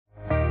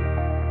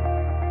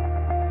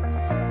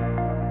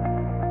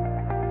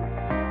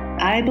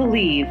I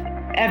believe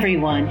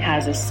everyone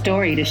has a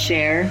story to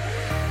share.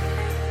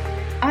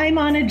 I'm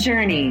on a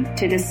journey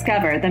to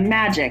discover the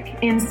magic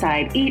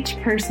inside each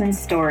person's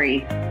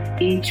story.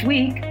 Each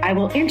week, I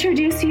will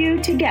introduce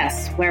you to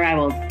guests where I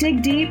will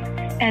dig deep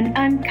and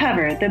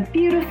uncover the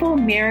beautiful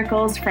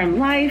miracles from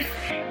life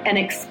and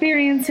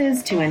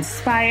experiences to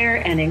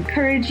inspire and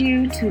encourage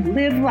you to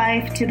live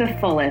life to the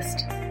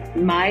fullest.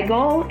 My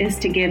goal is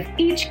to give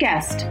each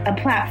guest a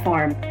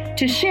platform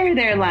to share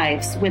their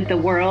lives with the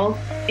world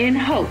in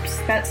hopes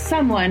that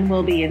someone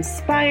will be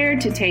inspired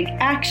to take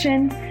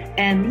action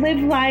and live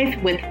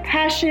life with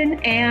passion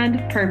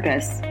and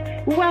purpose.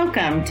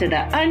 Welcome to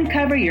the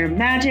Uncover Your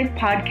Magic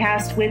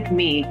podcast with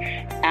me,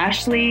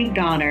 Ashley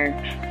Goner.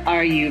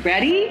 Are you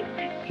ready?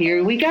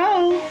 Here we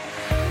go.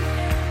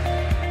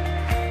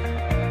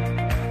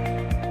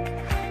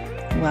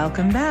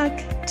 Welcome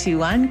back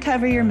to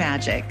Uncover Your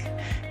Magic.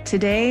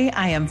 Today,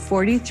 I am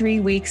 43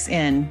 weeks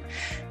in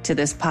to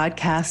this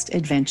podcast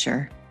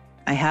adventure.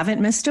 I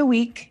haven't missed a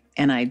week,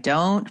 and I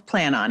don't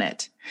plan on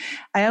it.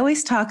 I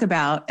always talk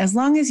about as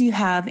long as you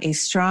have a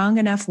strong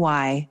enough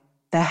why,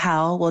 the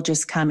how will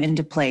just come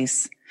into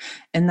place.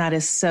 And that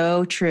is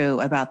so true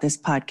about this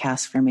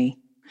podcast for me.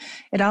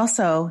 It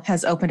also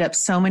has opened up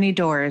so many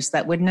doors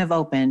that wouldn't have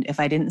opened if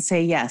I didn't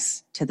say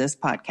yes to this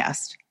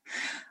podcast.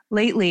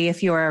 Lately,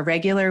 if you are a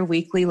regular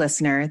weekly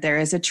listener, there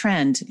is a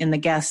trend in the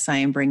guests I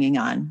am bringing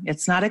on.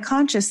 It's not a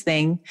conscious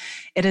thing.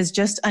 It has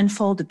just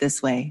unfolded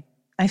this way.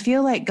 I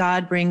feel like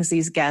God brings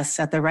these guests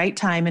at the right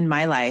time in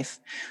my life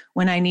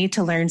when I need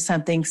to learn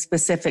something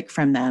specific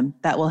from them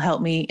that will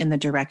help me in the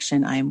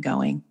direction I am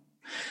going.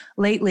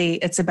 Lately,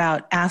 it's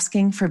about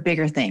asking for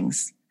bigger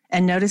things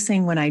and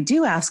noticing when I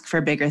do ask for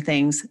bigger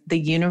things, the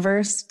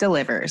universe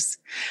delivers.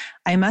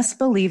 I must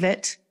believe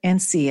it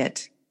and see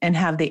it and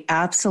have the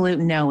absolute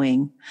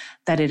knowing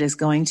that it is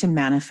going to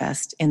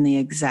manifest in the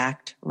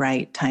exact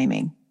right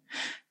timing.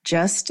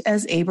 Just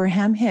as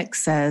Abraham Hicks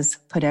says,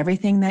 put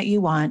everything that you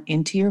want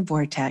into your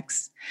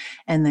vortex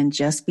and then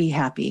just be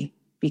happy,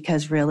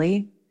 because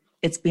really,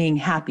 it's being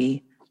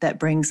happy that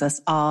brings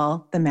us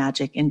all the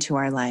magic into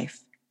our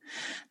life.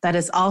 That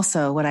is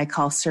also what I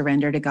call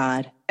surrender to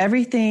God.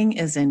 Everything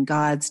is in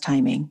God's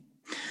timing.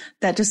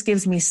 That just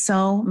gives me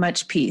so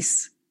much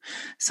peace.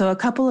 So a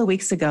couple of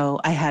weeks ago,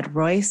 I had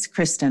Royce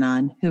Kristen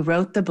on, who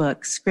wrote the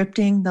book,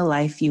 Scripting the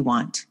Life You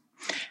Want.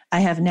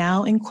 I have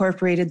now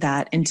incorporated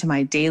that into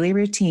my daily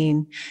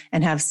routine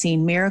and have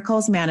seen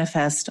miracles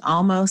manifest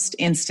almost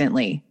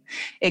instantly.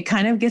 It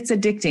kind of gets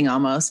addicting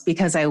almost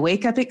because I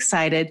wake up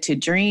excited to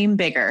dream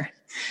bigger.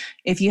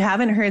 If you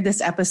haven't heard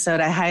this episode,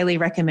 I highly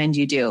recommend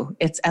you do.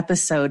 It's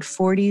episode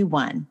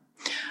 41.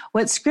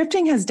 What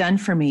scripting has done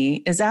for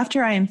me is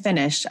after I am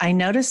finished, I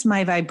notice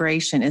my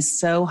vibration is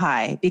so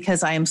high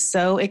because I am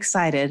so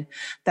excited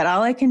that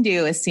all I can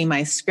do is see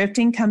my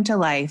scripting come to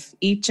life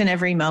each and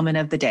every moment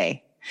of the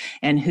day.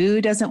 And who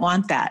doesn't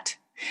want that?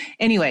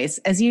 Anyways,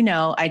 as you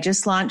know, I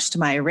just launched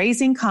my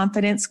Raising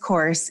Confidence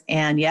course,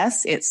 and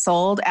yes, it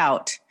sold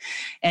out.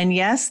 And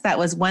yes, that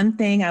was one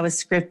thing I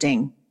was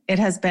scripting. It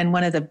has been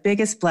one of the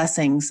biggest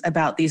blessings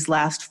about these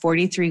last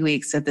 43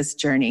 weeks of this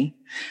journey.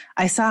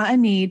 I saw a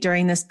need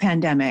during this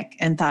pandemic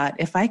and thought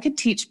if I could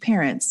teach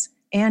parents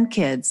and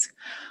kids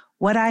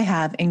what I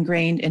have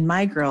ingrained in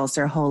my girls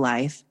their whole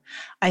life,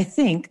 I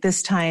think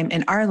this time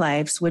in our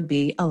lives would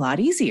be a lot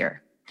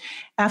easier.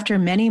 After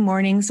many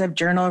mornings of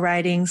journal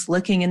writings,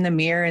 looking in the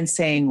mirror and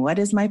saying, what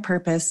is my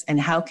purpose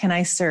and how can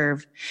I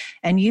serve?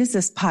 And use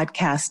this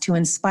podcast to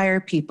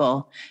inspire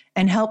people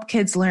and help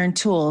kids learn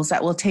tools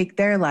that will take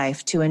their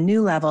life to a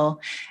new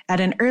level at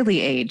an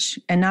early age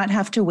and not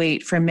have to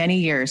wait for many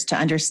years to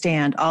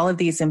understand all of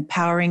these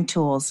empowering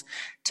tools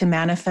to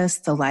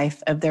manifest the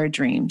life of their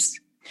dreams.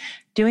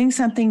 Doing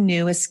something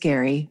new is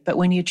scary, but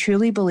when you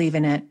truly believe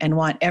in it and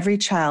want every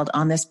child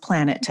on this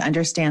planet to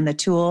understand the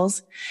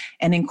tools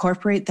and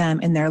incorporate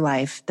them in their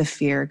life, the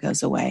fear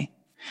goes away.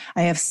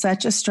 I have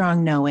such a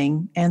strong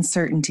knowing and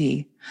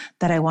certainty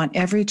that I want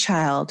every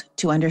child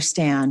to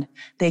understand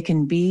they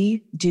can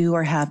be, do,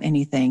 or have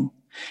anything,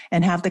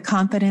 and have the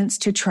confidence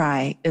to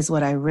try is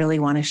what I really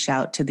want to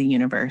shout to the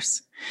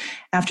universe.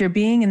 After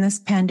being in this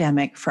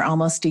pandemic for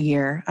almost a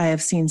year, I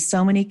have seen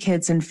so many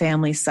kids and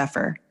families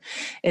suffer.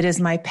 It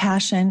is my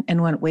passion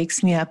and what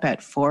wakes me up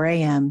at 4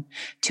 a.m.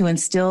 to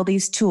instill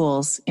these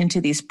tools into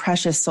these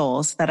precious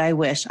souls that I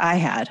wish I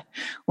had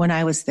when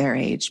I was their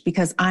age,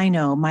 because I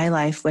know my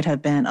life would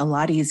have been a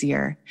lot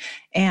easier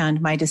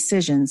and my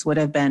decisions would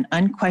have been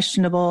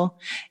unquestionable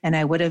and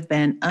I would have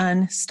been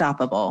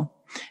unstoppable.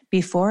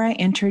 Before I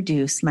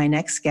introduce my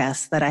next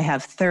guest that I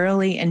have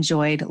thoroughly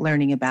enjoyed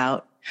learning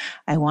about,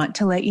 I want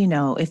to let you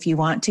know if you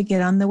want to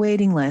get on the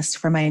waiting list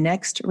for my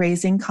next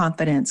Raising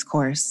Confidence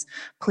course,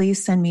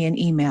 please send me an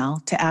email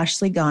to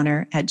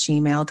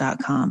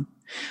ashleygoner@gmail.com.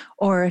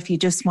 Or if you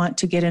just want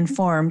to get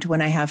informed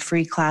when I have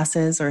free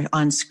classes or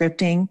on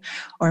scripting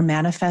or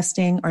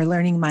manifesting or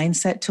learning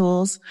mindset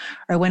tools,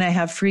 or when I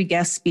have free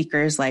guest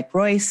speakers like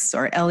Royce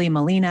or Ellie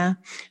Molina,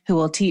 who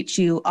will teach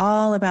you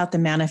all about the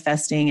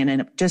manifesting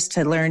and just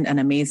to learn an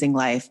amazing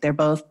life. They're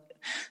both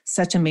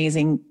such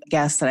amazing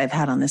guests that I've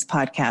had on this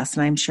podcast,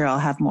 and I'm sure I'll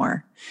have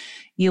more.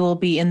 You will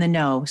be in the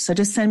know. So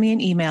just send me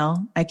an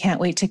email. I can't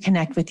wait to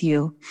connect with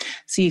you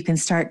so you can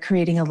start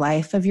creating a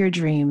life of your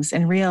dreams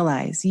and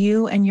realize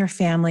you and your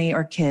family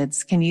or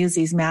kids can use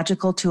these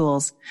magical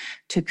tools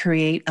to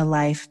create a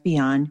life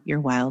beyond your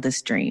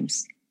wildest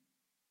dreams.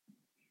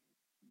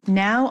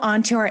 Now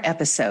on to our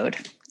episode.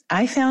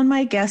 I found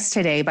my guest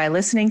today by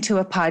listening to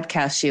a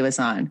podcast she was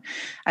on.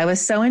 I was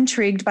so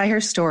intrigued by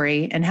her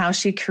story and how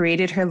she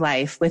created her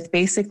life with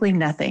basically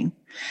nothing.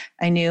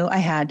 I knew I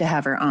had to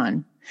have her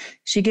on.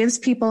 She gives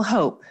people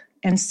hope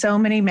and so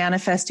many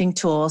manifesting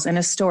tools and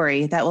a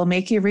story that will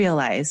make you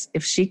realize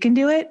if she can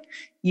do it,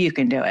 you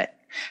can do it.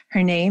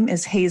 Her name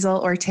is Hazel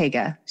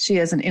Ortega. She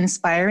is an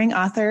inspiring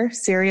author,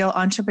 serial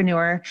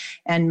entrepreneur,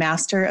 and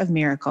master of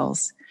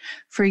miracles.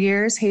 For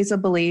years, Hazel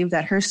believed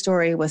that her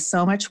story was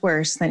so much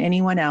worse than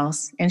anyone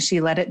else, and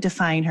she let it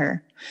define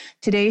her.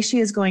 Today, she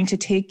is going to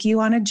take you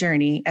on a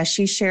journey as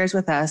she shares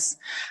with us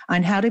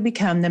on how to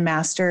become the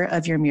master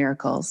of your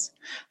miracles.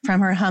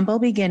 From her humble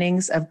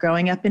beginnings of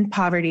growing up in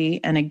poverty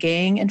and a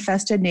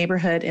gang-infested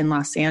neighborhood in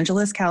Los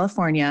Angeles,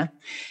 California,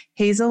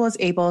 Hazel was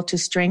able to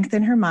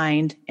strengthen her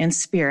mind and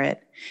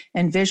spirit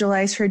and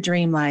visualize her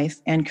dream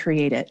life and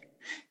create it.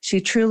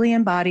 She truly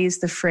embodies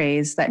the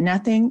phrase that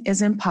nothing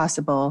is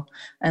impossible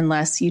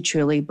unless you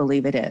truly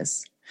believe it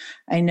is.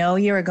 I know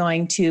you are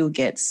going to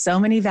get so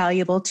many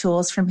valuable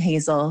tools from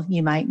Hazel.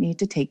 You might need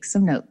to take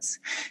some notes.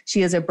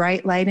 She is a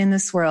bright light in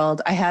this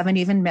world. I haven't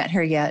even met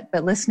her yet,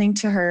 but listening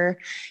to her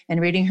and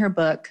reading her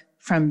book,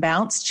 From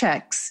Bounce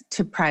Checks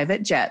to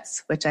Private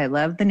Jets, which I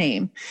love the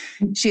name.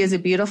 She is a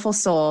beautiful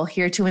soul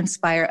here to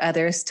inspire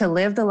others to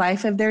live the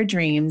life of their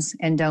dreams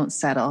and don't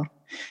settle.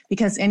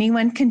 Because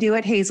anyone can do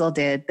what Hazel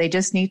did. They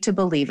just need to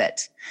believe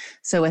it.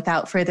 So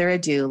without further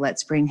ado,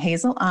 let's bring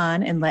Hazel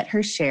on and let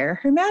her share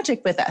her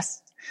magic with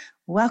us.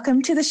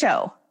 Welcome to the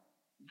show.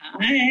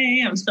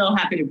 Hi, I'm so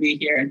happy to be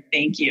here.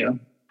 Thank you.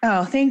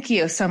 Oh, thank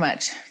you so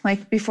much.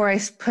 Like before I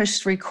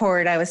pushed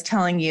record, I was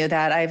telling you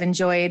that I've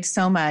enjoyed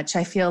so much.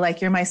 I feel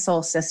like you're my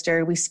soul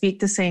sister. We speak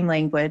the same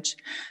language.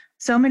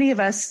 So many of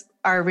us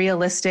are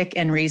realistic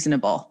and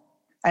reasonable.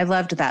 I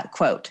loved that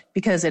quote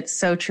because it's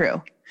so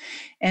true.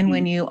 And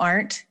when you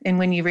aren't, and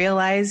when you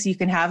realize you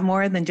can have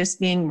more than just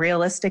being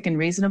realistic and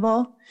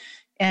reasonable,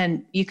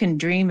 and you can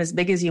dream as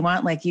big as you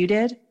want like you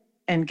did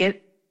and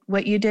get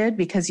what you did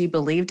because you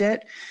believed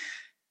it,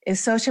 is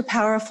such a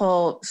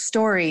powerful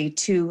story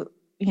to,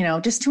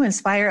 just to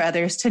inspire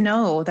others to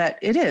know that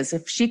it is.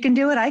 If she can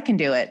do it, I can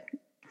do it.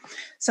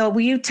 So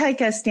will you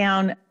take us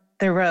down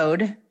the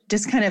road?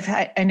 Just kind of,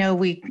 I know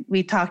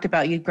we talked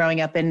about you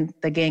growing up in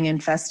the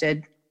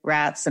gang-infested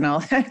rats and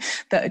all that,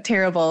 the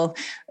terrible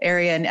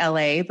area in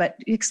LA, but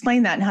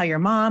explain that and how your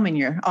mom and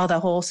the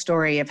whole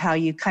story of how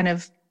you kind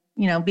of,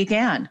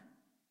 began.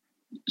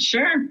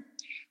 Sure.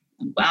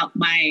 Well,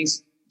 my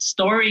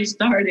story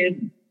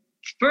started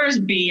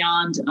first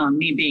beyond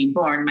me being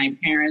born. My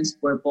parents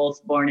were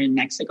both born in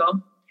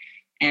Mexico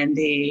and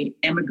they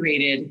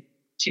immigrated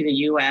to the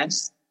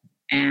US.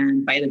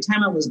 And by the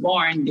time I was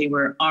born, they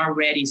were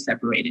already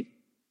separated.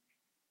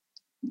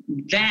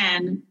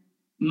 Then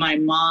my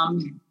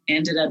mom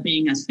ended up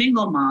being a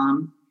single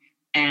mom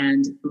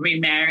and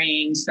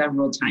remarrying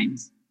several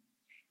times.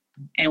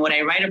 And what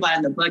I write about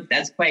in the book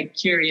that's quite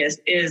curious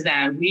is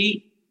that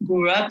we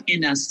grew up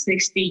in a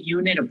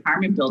 60-unit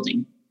apartment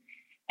building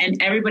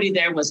and everybody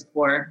there was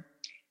poor.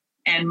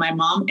 And my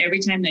mom, every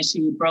time that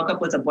she broke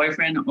up with a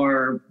boyfriend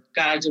or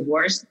got a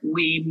divorce,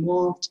 we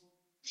moved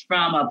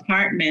from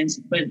apartments,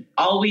 but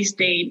always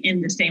stayed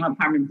in the same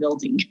apartment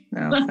building.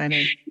 Oh,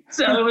 funny.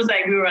 So it was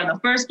like we were on the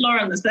first floor,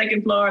 on the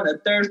second floor, on the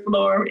third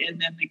floor,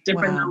 and then like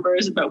different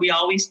numbers, but we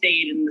always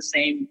stayed in the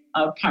same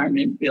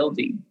apartment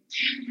building.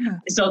 Yeah.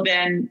 So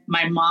then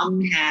my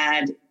mom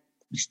had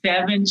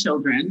 7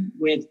 children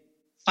with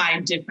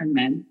 5 different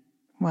men.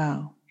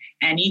 Wow.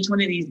 And each one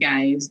of these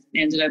guys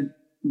ended up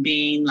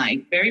being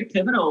like very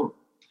pivotal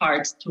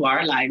parts to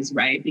our lives,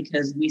 right?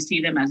 Because we see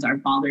them as our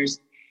fathers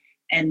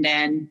and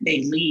then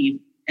they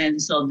leave.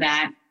 And so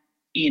that,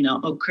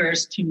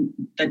 occurs to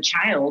the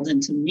child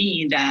and to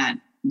me that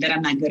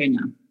I'm not good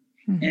enough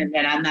and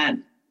that I'm not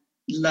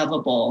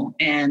lovable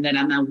and that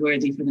I'm not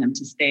worthy for them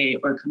to stay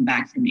or come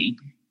back for me.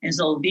 And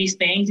so these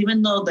things,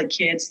 even though the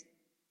kids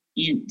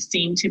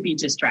seem to be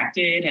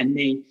distracted and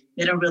they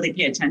don't really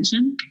pay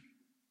attention,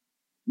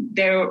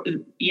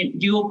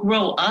 you'll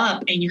grow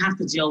up and you have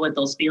to deal with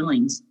those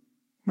feelings.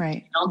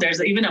 Right.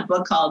 There's even a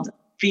book called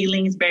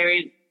Feelings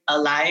Buried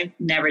Alive,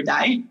 Never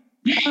Die.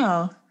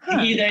 Oh. Huh.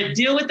 You either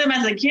deal with them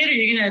as a kid or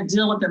you're going to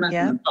deal with them as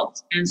an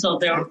adult. And so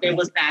there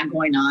was that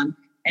going on.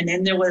 And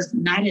then there was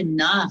not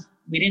enough.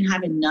 We didn't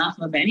have enough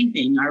of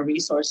anything, our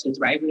resources,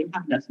 right? We didn't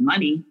have enough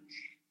money.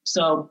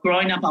 So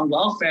growing up on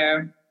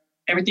welfare,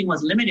 everything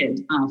was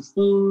limited.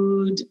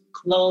 Food,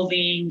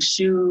 clothing,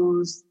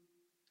 shoes,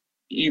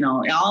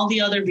 all the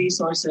other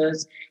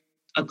resources,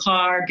 a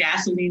car,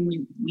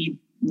 gasoline. We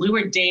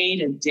were day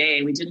to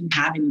day. We didn't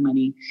have any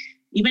money.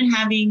 Even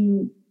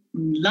having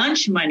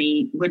lunch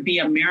money would be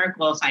a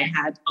miracle if I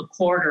had a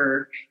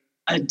quarter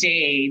a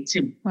day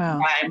to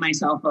buy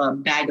myself a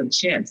bag of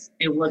chips.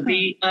 It would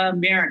be a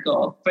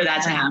miracle for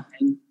that to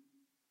happen.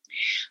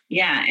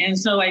 Yeah. And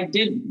so I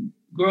did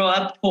grow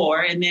up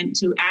poor. And then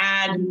to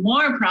add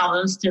more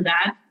problems to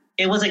that,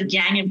 it was a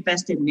gang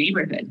infested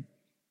neighborhood.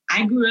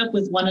 I grew up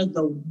with one of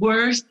the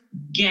worst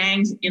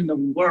gangs in the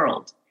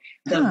world.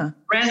 The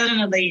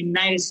president of the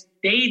United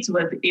States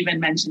was even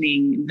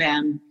mentioning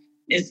them.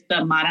 It's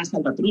the Mara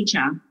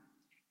Salvatrucha.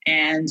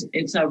 And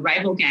it's a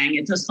rival gang.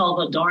 It's a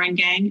Salvadoran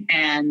gang.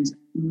 And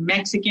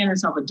Mexican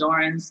and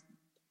Salvadorans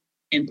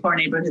in poor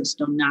neighborhoods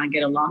do not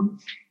get along.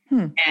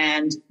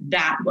 And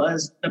that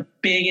was the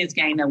biggest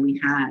gang that we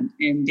had.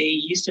 And they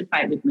used to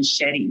fight with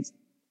machetes.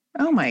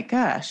 Oh, my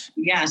gosh.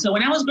 Yeah. So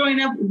when I was growing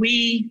up,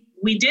 we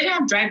did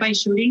have drive-by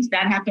shootings.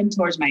 That happened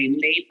towards my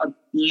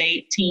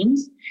late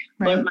teens.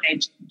 Right. But my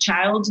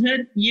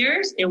childhood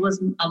years, it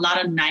was a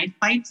lot of knife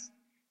fights,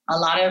 a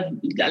lot of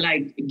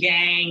like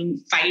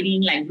gang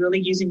fighting, like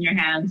really using your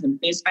hands and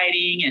fist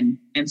fighting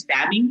and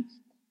stabbing.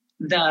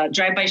 The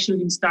drive-by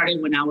shooting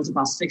started when I was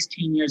about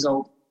 16 years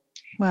old.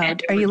 Wow.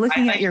 Are you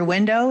looking at your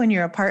window in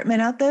your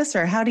apartment at this,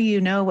 or how do you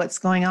know what's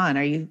going on?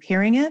 Are you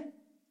hearing it?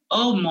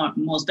 Oh,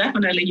 most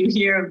definitely. You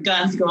hear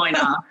guns going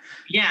off.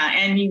 Yeah.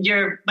 And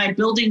my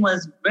building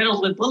was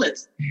riddled with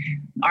bullets.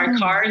 Our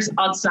cars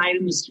outside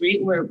in the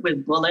street were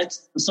with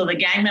bullets. So the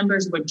gang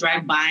members would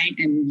drive by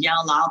and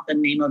yell out the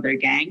name of their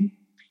gang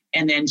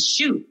and then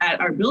shoot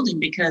at our building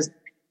because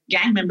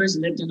gang members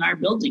lived in our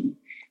building.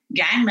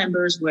 Gang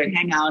members would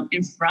hang out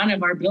in front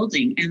of our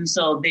building. And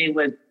so they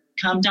would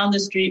come down the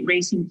street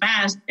racing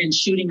fast and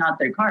shooting out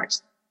their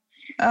cars.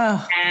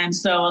 Oh. And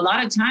so a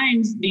lot of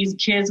times these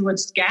kids would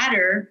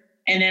scatter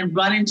and then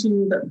run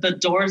into the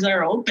doors that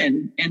are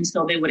open. And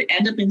so they would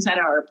end up inside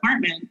our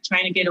apartment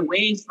trying to get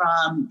away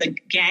from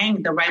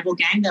the rival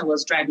gang that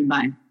was driving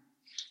by.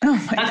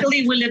 Oh,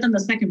 luckily, we lived on the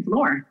second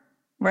floor.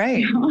 Right.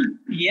 You know?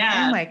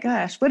 Yeah. Oh my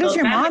gosh. What is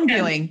your mom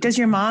doing? Does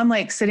your mom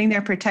like sitting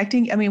there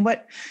protecting? I mean,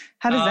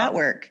 how does that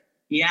work?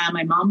 Yeah.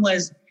 My mom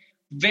was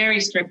very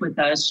strict with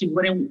us. She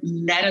wouldn't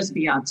let us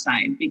be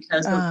outside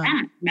because of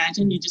that.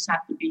 Imagine you just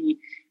have to be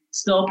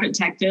so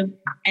protective.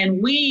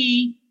 And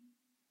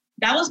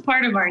that was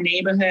part of our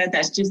neighborhood.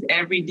 That's just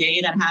every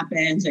day that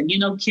happens. And,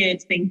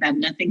 kids think that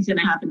nothing's going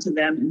to happen to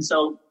them. And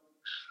so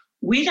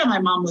we thought my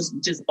mom was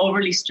just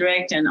overly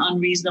strict and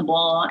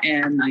unreasonable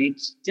and like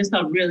just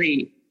a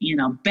really,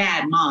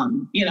 bad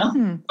mom,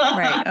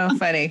 Right. Oh,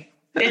 funny.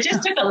 It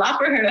just took a lot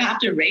for her to have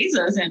to raise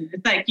us. And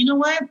it's like, you know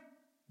what?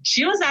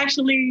 She was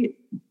actually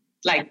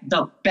like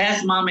the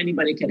best mom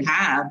anybody could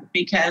have,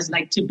 because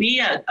like to be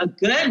a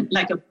good,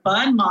 like a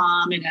fun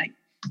mom and like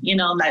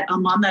a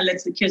mom that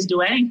lets the kids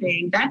do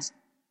anything, that's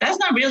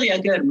not really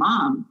a good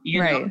mom.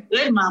 Right. A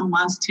good mom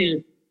wants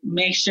to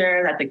make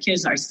sure that the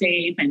kids are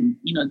safe and,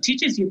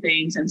 teaches you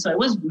things. And so it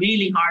was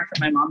really hard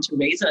for my mom to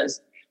raise us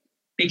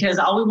because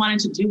all we wanted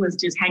to do was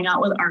just hang out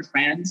with our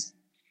friends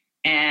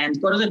and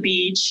go to the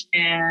beach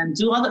and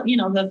do all the,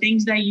 the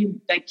things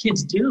that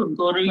kids do,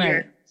 go to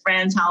your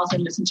friend's house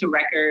and listen to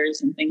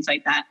records and things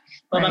like that.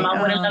 But my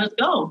mom wouldn't let us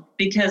go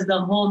because the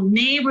whole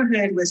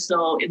neighborhood was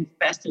so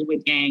infested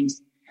with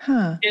gangs.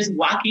 Just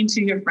walking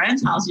to your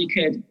friend's house, you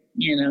could,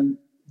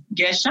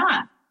 get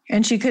shot.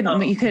 And you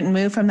couldn't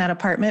move from that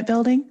apartment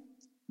building?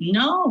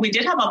 No, we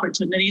did have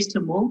opportunities to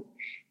move,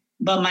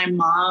 but my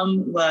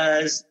mom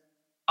was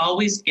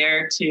always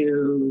scared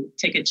to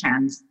take a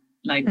chance.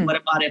 Like,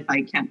 what about if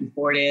I can't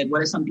afford it?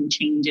 What if something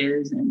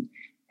changes and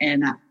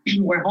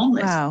we're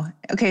homeless? Wow.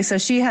 Okay. So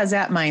she has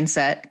that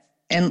mindset,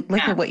 and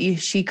look at what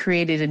she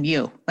created in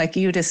you. Like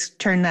you just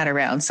turned that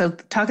around. So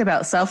talk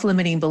about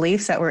self-limiting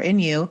beliefs that were in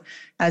you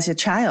as a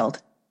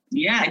child.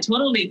 Yeah, I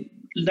totally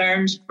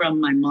learned from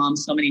my mom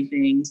so many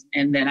things,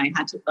 and then I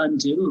had to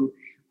undo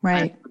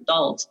as an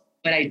adult.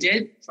 But I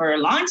did for a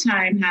long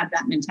time have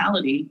that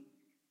mentality.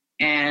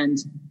 And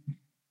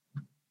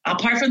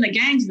apart from the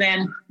gangs,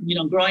 then,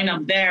 growing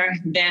up there,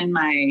 then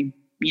I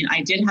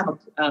did have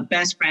a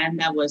best friend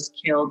that was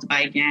killed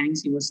by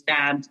gangs. He was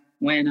stabbed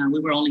when we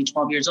were only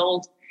 12 years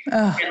old.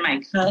 Oh. And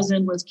my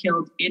cousin was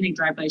killed in a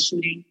drive-by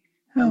shooting.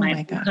 Oh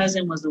my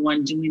cousin was the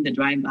one doing the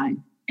drive-by.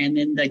 And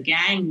then the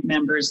gang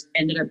members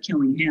ended up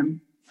killing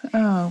him.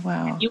 Oh,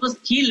 wow.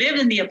 He lived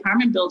in the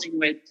apartment building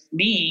with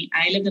me.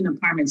 I lived in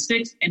apartment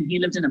 6 and he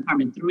lived in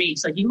apartment 3.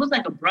 So he was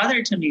like a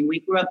brother to me. We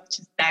grew up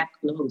just that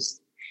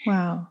close.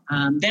 Wow.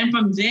 Then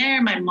from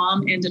there, my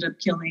mom ended up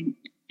killing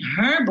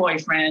her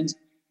boyfriend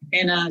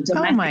in a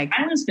domestic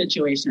violence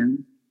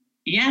situation.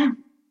 Yeah.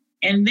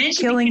 And then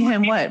killing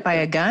him what? By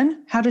a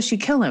gun? How does she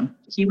kill him?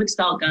 He would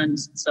sell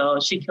guns. So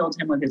she killed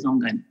him with his own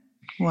gun.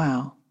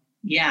 Wow.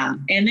 Yeah.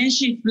 And then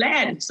she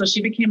fled. So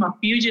she became a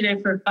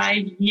fugitive for 5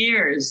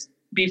 years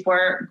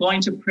before going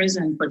to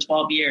prison for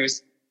 12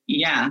 years.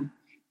 Yeah.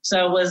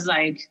 So it was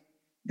like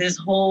this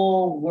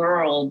whole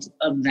world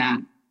of that.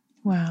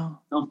 Wow.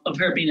 Of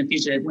her being a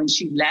fugitive. When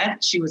she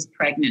left, she was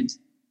pregnant.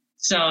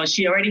 So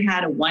she already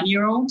had a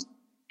 1-year-old.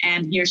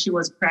 And here she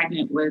was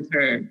pregnant with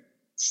her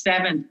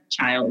 7th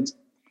child.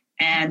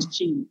 And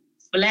she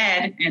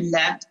fled and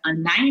left a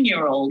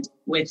 9-year-old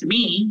with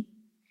me.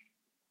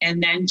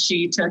 And then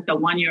she took the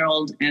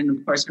 1-year-old and,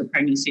 of course, her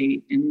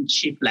pregnancy, and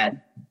she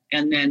fled.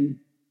 And then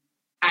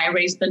I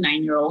raised the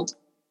 9-year-old.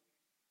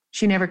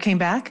 She never came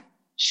back?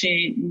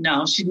 She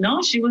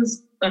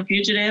was a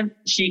fugitive.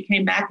 She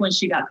came back when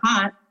she got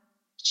caught.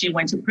 She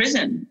went to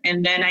prison.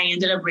 And then I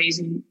ended up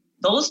raising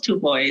those 2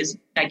 boys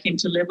that came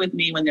to live with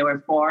me when they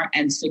were 4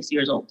 and 6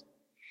 years old.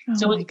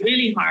 So it's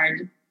really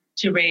hard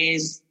to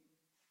raise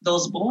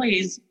those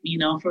boys,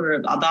 for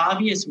the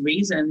obvious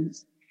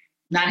reasons,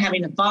 not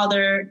having a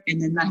father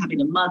and then not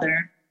having a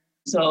mother.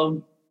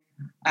 So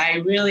I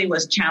really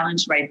was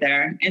challenged right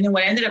there. And then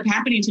what ended up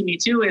happening to me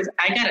too is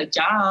I got a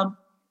job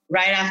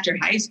right after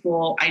high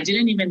school. I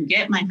didn't even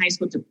get my high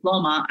school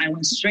diploma. I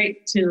went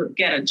straight to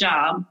get a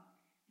job.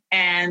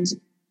 And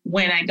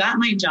when I got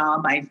my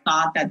job, I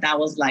thought that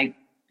was like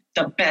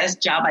the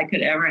best job I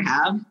could ever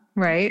have.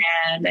 Right.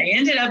 And I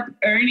ended up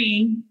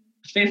earning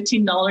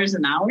 $15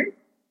 an hour.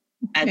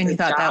 And you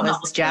thought that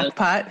was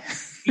jackpot?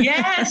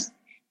 Yes.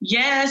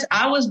 Yes.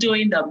 I was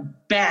doing the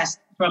best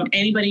from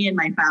anybody in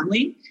my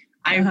family.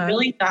 I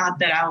really thought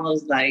that I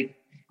was like,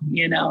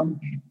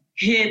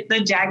 hit the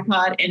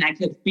jackpot and I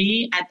could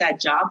be at that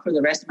job for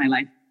the rest of my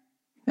life.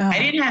 I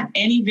didn't have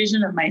any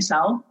vision of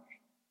myself,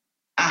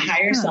 a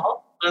higher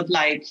self of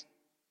like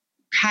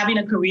having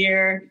a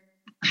career,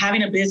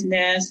 having a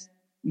business,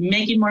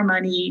 making more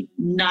money.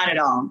 Not at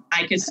all.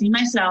 I could see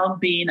myself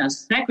being a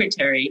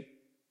secretary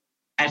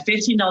at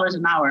 $15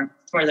 an hour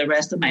for the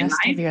rest of my life.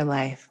 Of your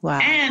life. Wow.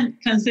 And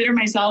consider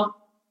myself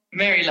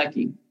very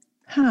lucky.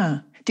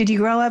 Did you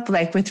grow up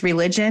like with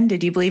religion?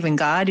 Did you believe in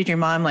God? Did your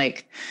mom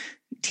like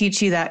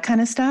teach you that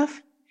kind of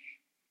stuff?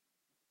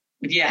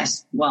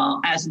 Yes.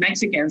 Well, as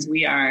Mexicans,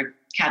 we are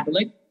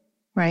Catholic.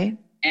 Right.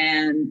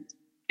 And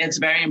it's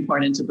very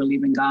important to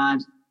believe in God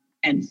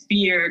and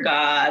fear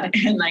God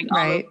and like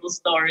all of those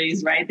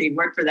stories, right? They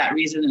work for that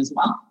reason as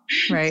well.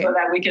 Right. So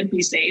that we can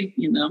be safe,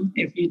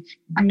 if you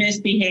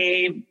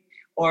misbehave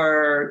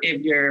or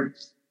if you're,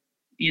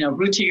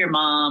 rude to your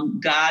mom,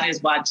 God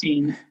is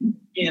watching,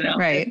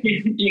 right.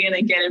 You're going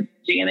to get it.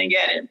 You're going to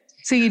get it.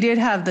 So you did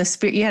have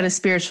you had a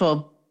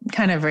spiritual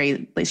kind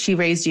of she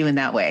raised you in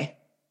that way.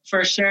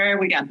 For sure.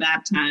 We got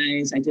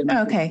baptized. I did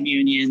my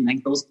communion,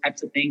 like those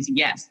types of things.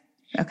 Yes.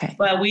 Okay.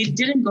 But we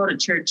didn't go to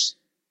church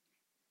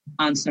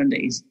on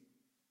Sundays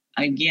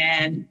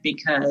again,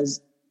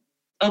 because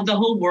of the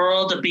whole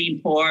world of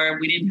being poor.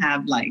 We didn't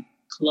have like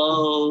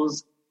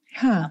clothes.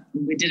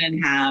 We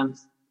didn't have,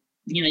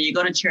 you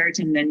go to church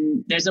and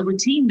then there's a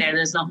routine there.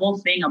 There's a whole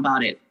thing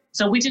about it.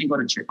 So we didn't go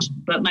to church,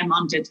 but my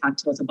mom did talk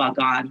to us about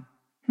God.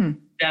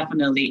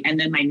 Definitely. And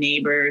then my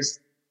neighbors,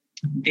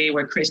 they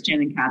were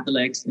Christian and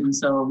Catholics. And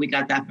so we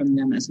got that from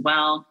them as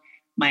well.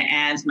 My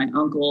aunts, my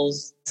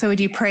uncles. So would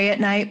you pray at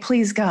night,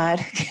 please God,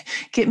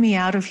 get me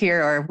out of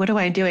here? Or what am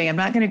I doing? I'm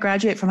not going to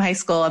graduate from high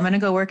school. I'm going to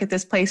go work at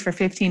this place for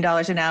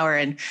 $15 an hour.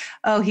 And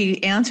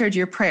he answered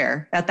your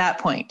prayer at that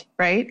point,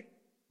 right?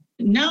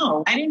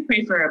 No, I didn't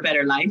pray for a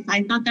better life.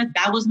 I thought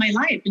that was my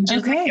life. And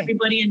just like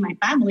everybody in my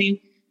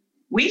family,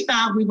 we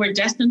thought we were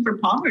destined for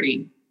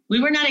poverty. We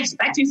were not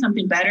expecting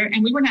something better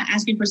and we were not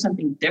asking for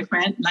something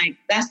different. Like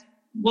that's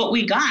what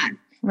we got.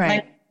 Right.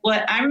 Like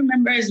what I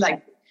remember is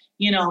like,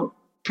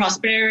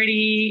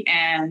 prosperity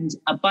and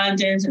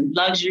abundance and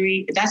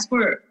luxury. That's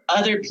for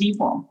other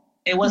people.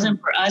 It wasn't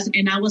for us.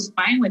 And I was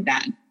fine with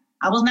that.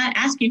 I was not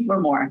asking for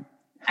more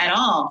at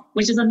all,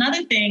 which is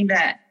another thing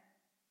that,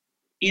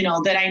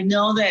 that I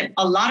know that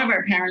a lot of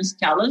our parents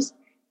tell us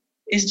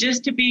is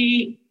just to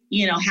be,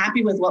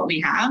 happy with what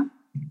we have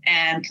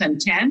and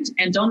content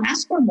and don't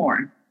ask for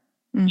more.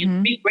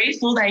 Be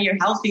grateful that you're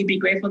healthy. Be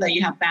grateful that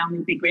you have family.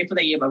 Be grateful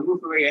that you have a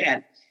roof over your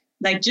head.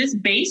 Like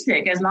just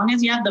basic, as long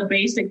as you have the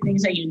basic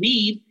things that you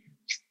need,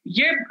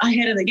 you're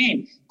ahead of the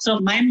game.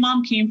 So my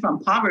mom came from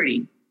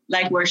poverty,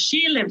 like where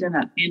she lived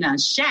in a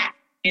shack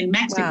in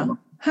Mexico.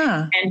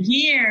 Wow. And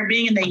here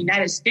being in the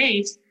United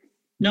States,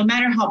 no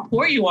matter how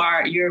poor you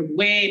are, you're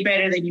way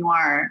better than you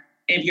are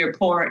if you're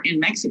poor in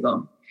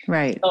Mexico.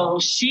 Right.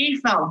 So she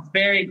felt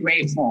very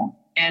grateful.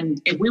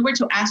 And if we were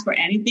to ask for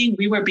anything,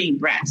 we were being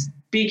blessed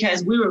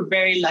because we were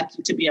very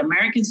lucky to be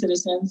American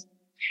citizens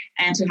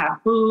and to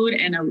have food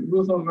and a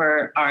roof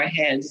over our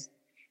heads.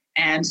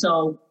 And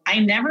so I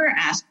never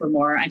asked for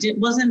more. I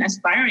wasn't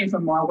aspiring for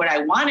more. What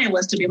I wanted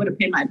was to be able to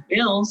pay my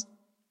bills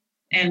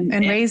and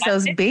raise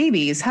those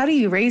babies. How do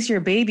you raise your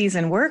babies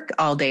and work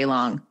all day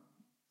long?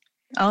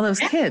 All those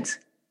kids.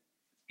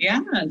 Yeah.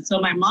 So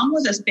my mom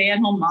was a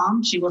stay-at-home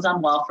mom. She was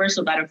on welfare,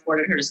 so that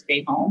afforded her to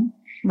stay home.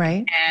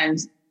 Right. And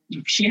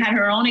she had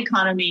her own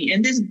economy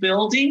in this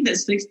building,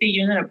 this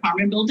 60-unit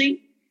apartment building.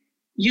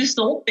 You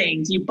sold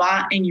things, you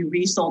bought and you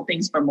resold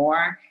things for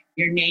more.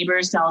 Your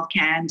neighbor sells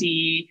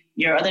candy.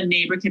 Your other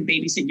neighbor can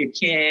babysit your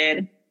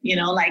kid,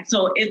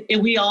 so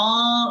we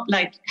all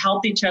like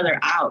helped each other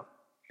out.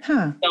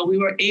 So we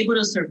were able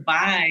to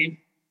survive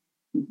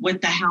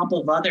with the help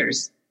of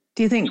others.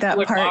 Do you think that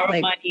part, borrow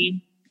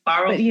money,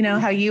 but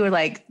how you were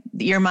like,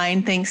 your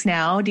mind thinks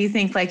now, do you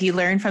think like you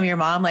learned from your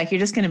mom, like you're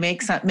just going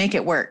to make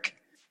it work?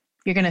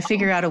 You're going to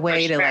figure out a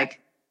way to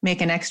like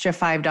make an extra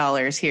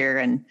 $5 here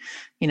and,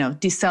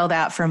 sell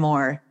that for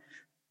more.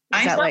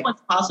 I thought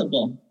what's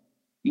possible.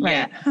 Right.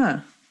 Yeah. Huh.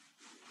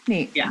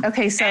 Neat. Yeah.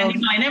 Okay. So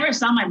and, I never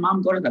saw my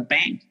mom go to the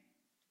bank.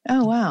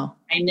 Oh, wow.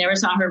 I never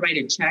saw her write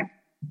a check.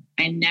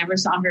 I never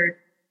saw her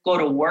go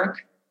to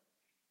work.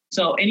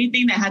 So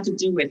anything that had to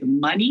do with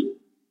money,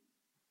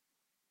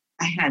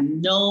 I had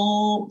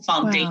no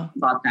foundation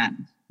about that.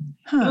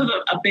 It was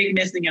a big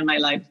missing in my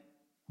life.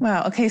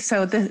 Wow. Okay.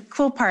 So the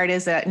cool part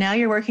is that now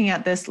you're working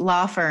at this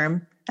law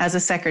firm as a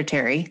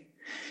secretary.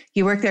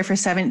 You worked there for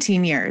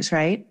 17 years,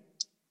 right?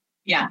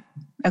 Yeah.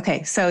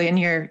 Okay. So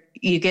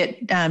you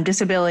get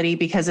disability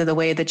because of the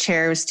way the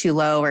chair is too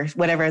low or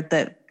whatever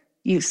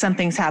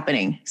something's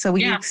happening. So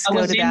we go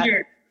to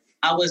that.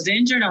 I was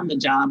injured on the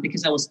job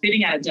because I was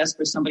sitting at a desk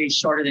for somebody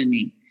shorter than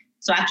me.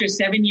 So after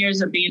 7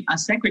 years of being a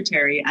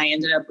secretary, I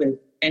ended up with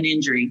an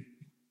injury.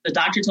 The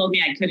doctor told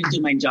me I couldn't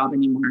do my job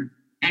anymore.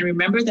 And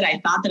remember that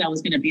I thought that I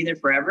was going to be there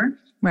forever.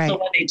 Right. So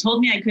when they told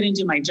me I couldn't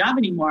do my job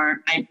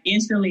anymore, I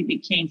instantly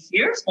became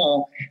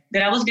fearful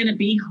that I was going to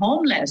be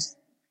homeless.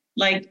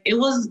 Like, it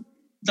was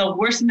the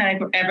worst thing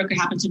that ever could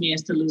happen to me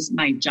is to lose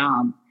my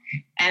job.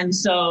 And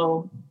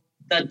so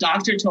the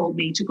doctor told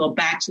me to go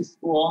back to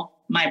school.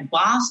 My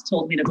boss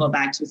told me to go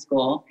back to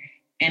school.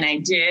 And I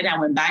did. I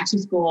went back to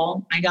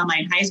school. I got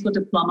my high school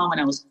diploma when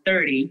I was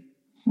 30.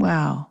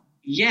 Wow.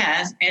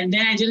 Yes. And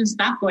then I didn't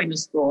stop going to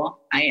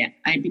school. I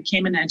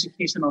became an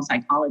educational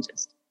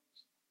psychologist.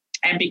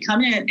 And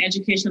becoming an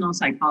educational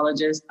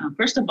psychologist,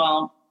 first of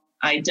all,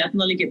 I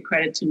definitely give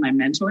credit to my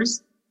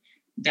mentors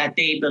that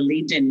they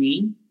believed in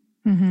me,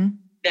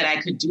 that I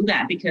could do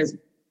that because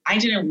I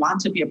didn't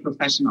want to be a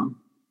professional.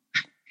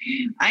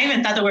 I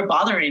even thought they were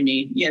bothering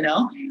me,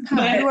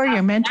 But who are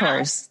your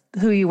mentors?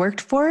 Who you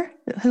worked for?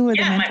 Who were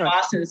the mentors? My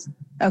bosses.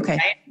 Okay.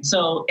 Right?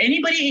 So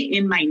anybody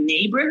in my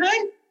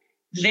neighborhood,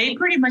 they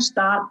pretty much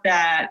thought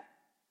that,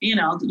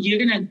 you're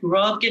going to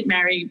grow up, get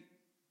married,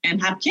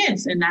 and have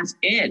kids. And that's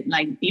it.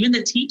 Like, even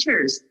the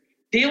teachers,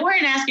 they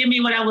weren't asking me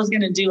what I was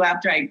going to do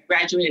after I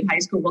graduated high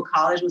school. What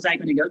college was I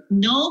going to go?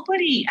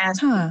 Nobody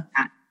asked me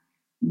that.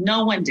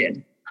 No one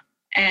did.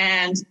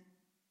 And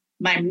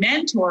my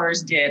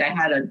mentors did. I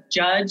had a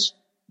judge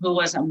who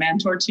was a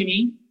mentor to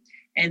me.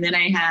 And then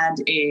I had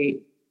a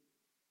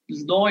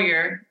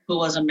lawyer who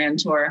was a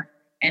mentor.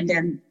 And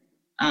then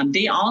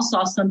they all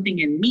saw something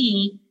in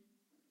me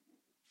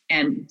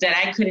and that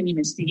I couldn't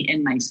even see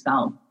in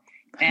myself.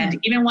 And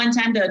even one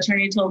time the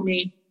attorney told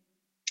me,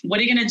 what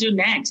are you going to do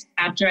next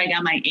after I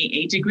got my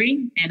AA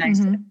degree? And I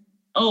said,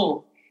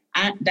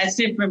 that's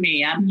it for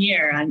me. I'm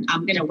here.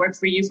 I'm going to work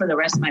for you for the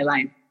rest of my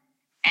life.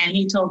 And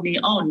he told me,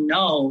 oh,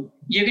 no,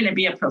 you're going to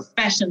be a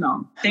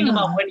professional. Think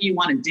about what you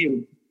want to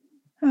do.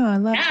 Oh, I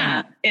love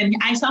that. And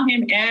I saw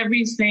him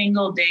every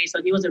single day.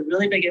 So he was a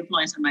really big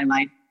influence in my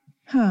life.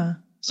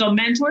 So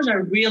mentors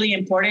are really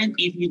important.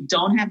 If you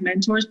don't have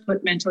mentors,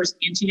 put mentors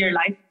into your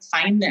life.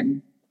 Find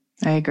them.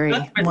 I agree.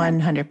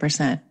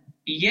 100%.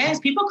 Yes.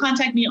 People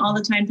contact me all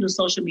the time through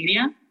social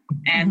media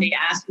and they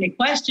ask me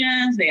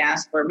questions. They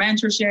ask for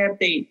mentorship.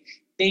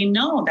 They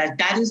know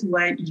that is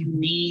what you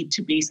need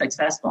to be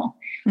successful.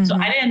 So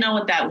I didn't know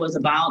what that was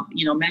about.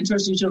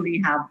 Mentors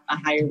usually have a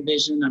higher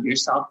vision of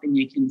yourself than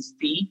you can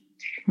see.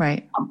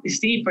 Right.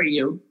 See for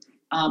you.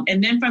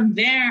 And then from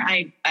there,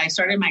 I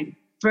started my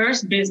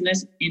first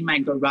business in my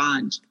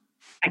garage.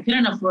 I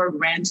couldn't afford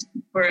rent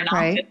for an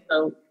office.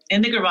 So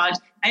in the garage,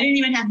 I didn't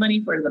even have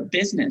money for the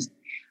business.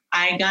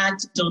 I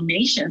got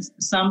donations.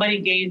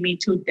 Somebody gave me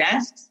 2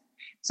 desks.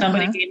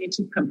 Somebody gave me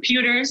 2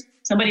 computers.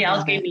 Somebody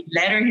else gave me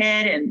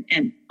letterhead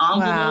and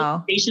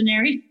envelope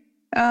stationery.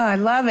 Oh, I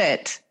love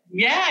it.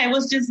 Yeah, it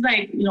was just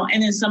like,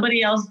 and then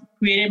somebody else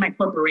created my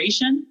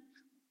corporation.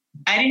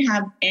 I didn't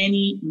have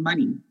any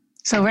money.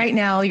 So right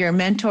now your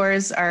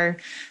mentors are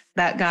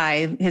that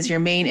guy is your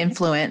main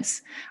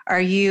influence.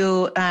 Are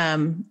you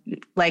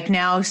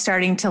now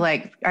starting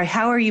to or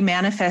how are you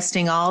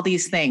manifesting all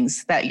these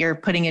things that you're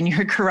putting in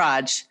your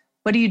garage?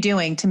 What are you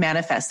doing to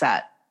manifest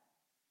that?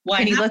 Well,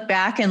 can you look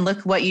back and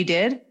look what you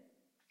did?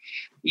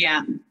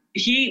 Yeah,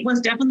 he was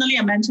definitely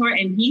a mentor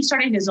and he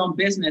started his own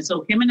business.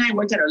 So him and I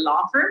worked at a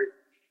law firm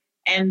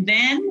and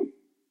then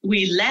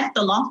we left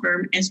the law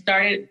firm and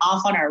started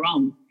off on our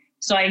own.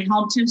 So I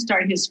helped him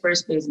start his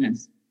first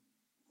business.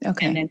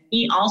 Okay. And then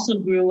he also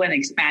grew and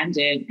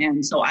expanded.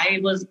 And so I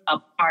was a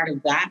part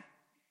of that.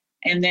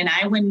 And then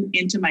I went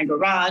into my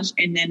garage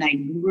and then I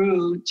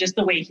grew just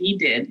the way he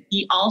did.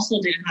 He also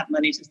didn't have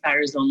money to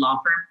start his own law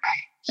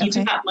firm. He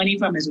took out money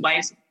from his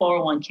wife's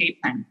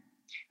 401k plan.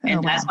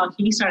 And that's how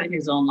he started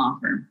his own law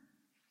firm.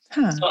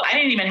 So I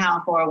didn't even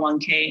have a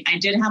 401k. I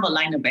did have a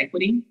line of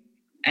equity.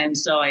 And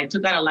so I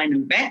took out a line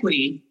of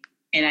equity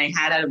and I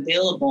had it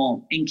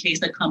available in case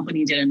the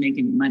company didn't make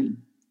any money.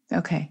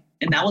 Okay.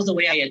 And that was the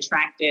way I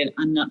attracted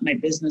my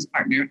business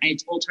partner. I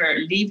told her,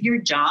 leave your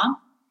job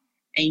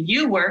and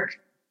you work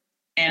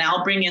and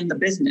I'll bring in the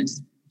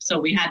business. So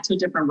we had 2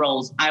 different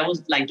roles. I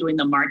was doing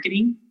the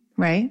marketing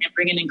and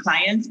bringing in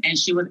clients. And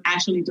she was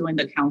actually doing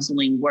the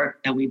counseling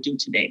work that we do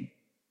today.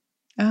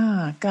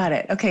 Ah, got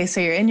it. Okay.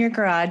 So you're in your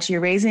garage,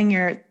 you're raising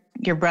your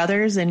your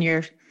brothers and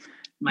your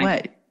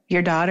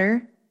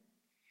daughter?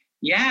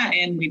 Yeah.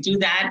 And we do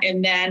that.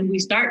 And then we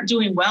start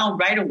doing well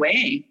right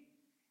away.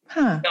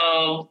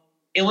 So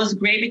it was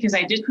great because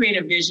I did create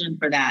a vision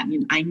for that.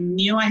 I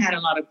knew I had a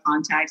lot of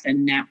contacts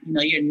and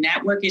your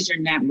network is your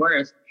net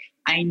worth.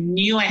 I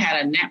knew I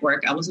had a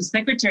network. I was a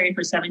secretary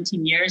for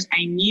 17 years.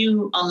 I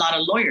knew a lot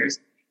of lawyers,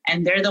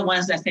 and they're the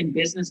ones that send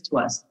business to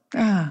us.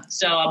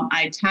 So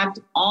I tapped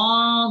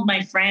all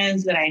my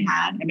friends that I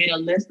had. I made a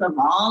list of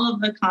all of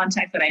the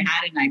contacts that I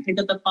had, and I picked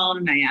up the phone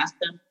and I asked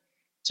them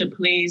to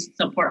please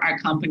support our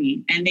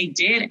company. And they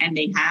did, and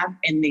they have,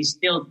 and they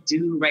still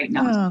do right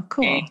now. Oh,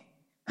 cool. Okay?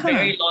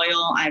 Very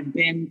loyal. I've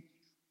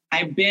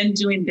been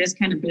doing this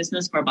kind of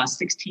business for about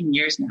 16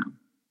 years now,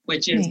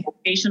 which is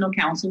vocational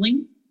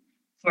counseling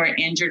for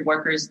injured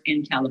workers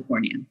in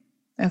California.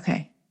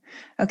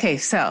 Okay.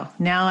 So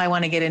now I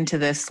want to get into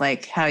this,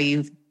 like how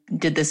you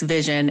did this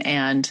vision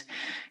and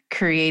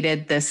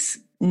created this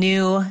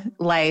new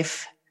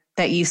life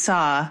that you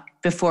saw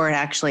before it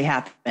actually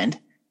happened.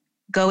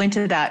 Go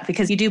into that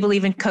because you do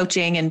believe in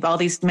coaching and all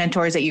these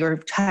mentors that you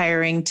were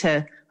hiring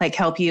to like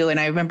help you.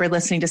 And I remember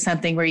listening to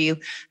something where you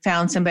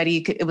found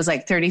somebody, it was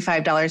like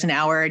 $35 an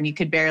hour and you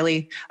could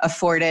barely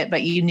afford it,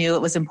 but you knew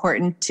it was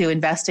important to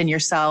invest in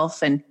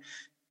yourself. And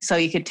so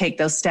you could take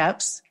those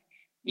steps.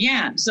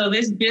 Yeah. So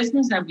this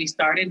business that we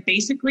started,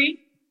 basically,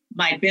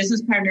 my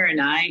business partner and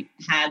I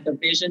had the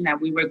vision that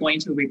we were going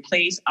to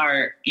replace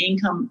our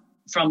income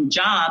from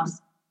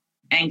jobs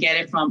and get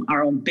it from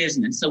our own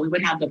business. So we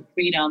would have the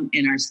freedom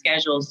in our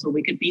schedule so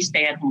we could be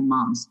stay-at-home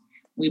moms.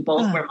 We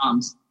both were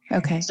moms.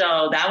 Okay.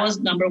 So that was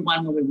number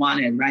one what we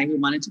wanted, right? We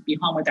wanted to be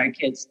home with our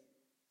kids.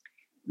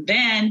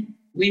 Then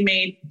we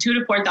made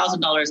 $2,000 to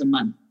 $4,000 a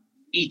month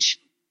each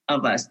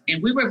of us.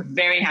 And we were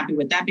very happy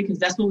with that because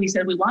that's what we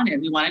said we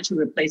wanted. We wanted to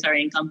replace our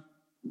income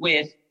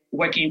with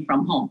working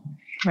from home.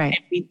 Right.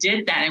 And we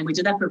did that. And we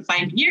did that for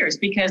 5 years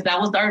because that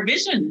was our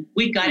vision.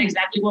 We got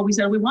exactly what we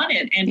said we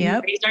wanted and we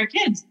raised our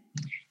kids.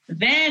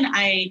 Then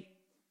I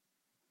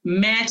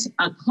met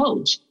a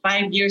coach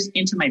 5 years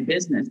into my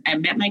business. I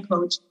met my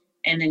coach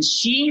and then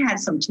she had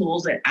some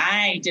tools that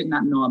I did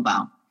not know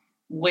about,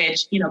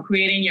 which,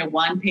 creating your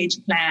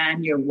 1-page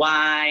plan, your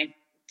why,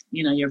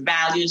 your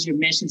values, your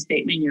mission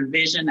statement, your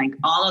vision, like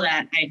all of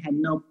that, I had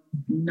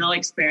no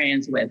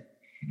experience with.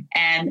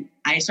 And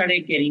I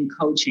started getting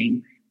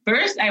coaching.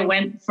 First, I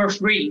went for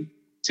free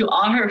to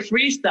all her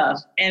free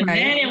stuff. And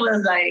then it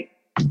was like,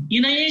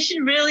 you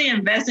should really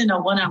invest in a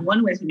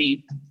one-on-one with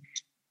me.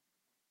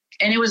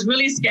 And it was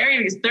really scary.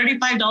 It was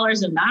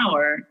 $35 an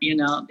hour.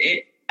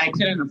 I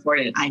couldn't afford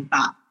it, I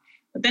thought.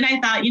 But then I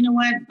thought, you know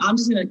what? I'm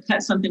just going to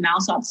cut something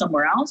else out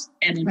somewhere else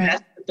and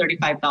invest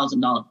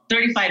 $35,000.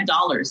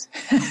 $35.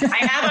 I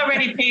have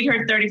already paid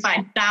her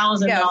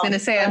 $35,000. Yeah, I was going to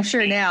say, I'm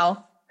sure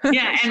now.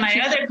 Yeah, and my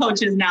other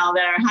coaches now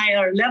that are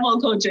higher level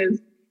coaches,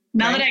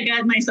 now that I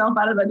got myself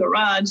out of the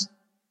garage,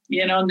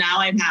 now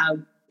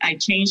I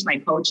changed my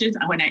coaches.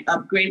 When I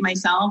upgrade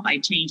myself, I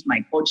change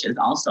my coaches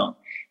also.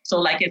 So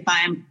like if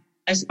I'm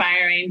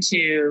aspiring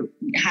to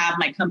have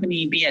my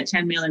company be a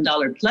 $10 million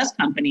plus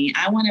company,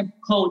 I want to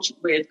coach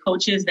with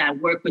coaches that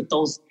work with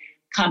those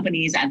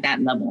companies at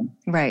that level.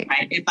 Right.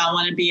 If I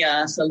want to be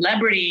a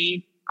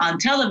celebrity on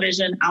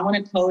television, I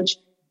want to coach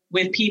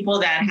with people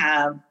that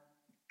have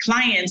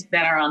clients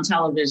that are on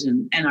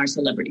television and are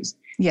celebrities.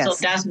 Yes. So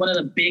that's one of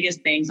the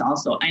biggest things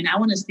also. And I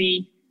want to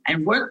see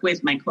and work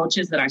with my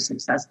coaches that are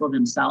successful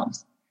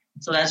themselves.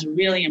 So that's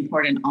really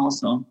important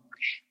also.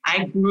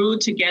 I grew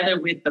together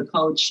with the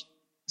coach.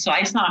 So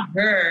I saw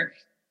her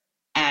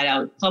at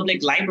a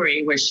public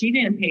library where she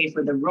didn't pay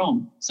for the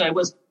room. So it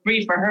was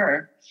free for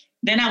her.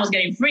 Then I was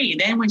getting free.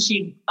 Then when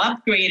she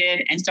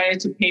upgraded and started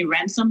to pay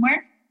rent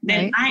somewhere,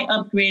 then I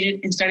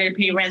upgraded and started to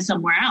pay rent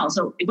somewhere else.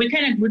 So we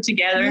kind of grew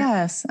together.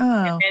 Yes. Oh,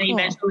 and then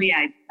eventually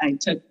I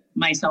took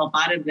myself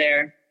out of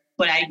there.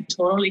 But I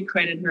totally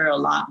credit her a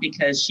lot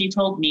because she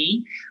told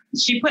me,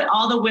 she put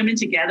all the women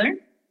together.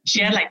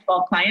 She had like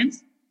 12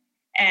 clients.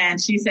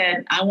 And she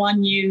said, I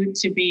want you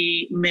to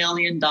be $1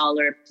 million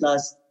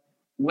plus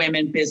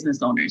women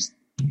business owners.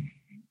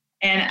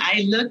 And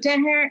I looked at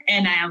her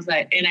and I was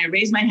like, and I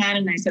raised my hand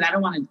and I said, I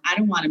don't want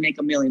to make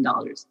 $1 million.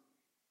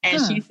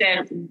 And she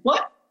said,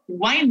 what?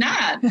 Why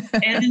not?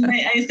 And then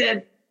I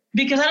said,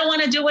 because I don't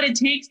want to do what it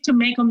takes to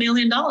make $1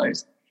 million.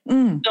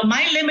 So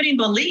my limiting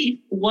belief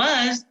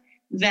was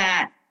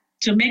that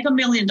to make $1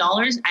 million,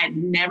 I'd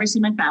never see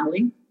my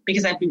family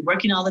because I'd be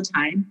working all the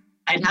time.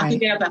 I'd have to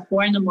get up at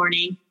 4 a.m.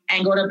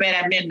 and go to bed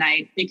at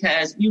midnight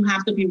because you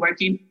have to be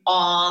working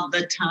all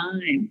the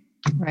time.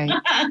 Right.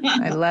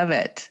 I love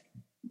it.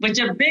 Which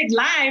is a big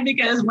lie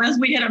because once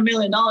we hit $1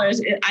 million,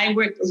 I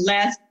work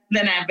less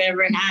than I've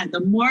ever had.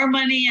 The more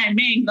money I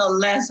make, the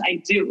less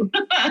I do.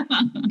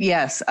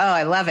 Yes. Oh,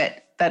 I love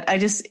it. That I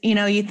just,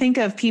 you think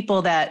of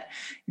people that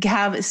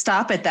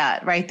stop at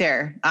that right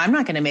there. I'm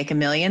not going to make $1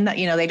 million. That,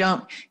 they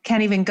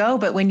can't even go.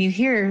 But when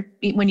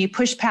you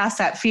push past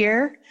that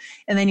fear,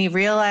 and then you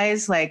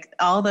realize like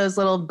all those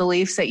little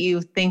beliefs that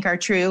you think are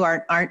true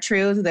aren't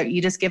true, that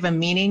you just give them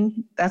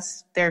meaning,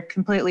 they're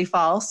completely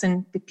false.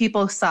 And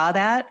people saw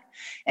that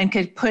and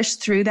could push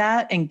through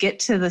that and get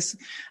to this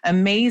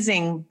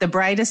amazing, the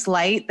brightest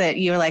light that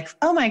you're like,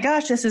 oh my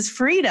gosh, this is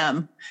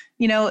freedom.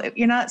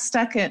 You're not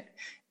stuck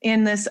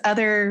in this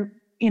other,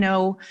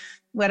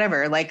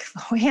 whatever, like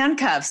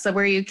handcuffs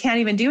where you can't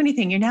even do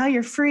anything.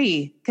 You're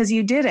free because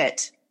you did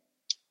it.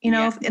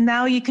 And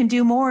now you can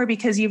do more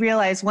because you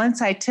realize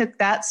once I took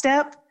that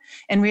step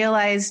and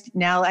realized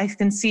now I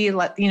can see,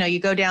 you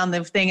go down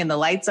the thing and the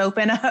lights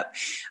open up.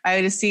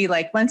 I would see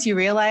like, once you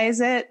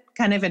realize it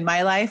kind of in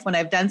my life, when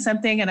I've done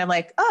something and I'm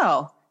like,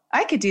 oh,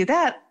 I could do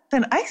that.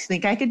 Then I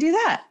think I could do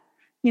that.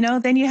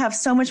 Then you have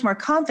so much more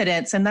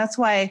confidence. And that's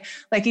why,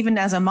 like, even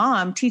as a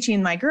mom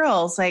teaching my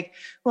girls, like,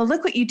 well,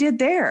 look what you did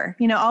there,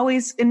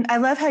 always. And I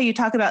love how you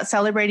talk about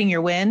celebrating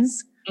your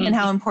wins. Mm-hmm. And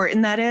how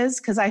important that is.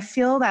 Cause I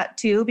feel that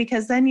too,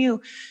 because then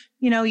you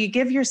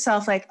give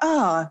yourself like,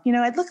 oh,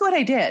 look at what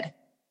I did.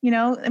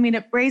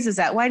 It raises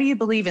that. Why do you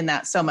believe in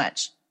that so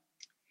much?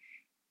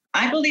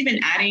 I believe in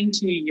adding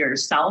to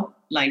yourself,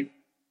 like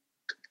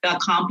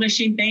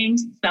accomplishing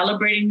things,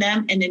 celebrating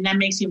them. And then that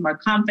makes you more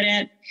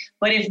confident.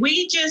 But if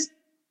we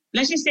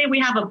let's just say we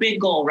have a big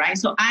goal, right?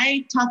 So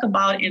I talk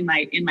about in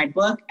my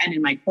book and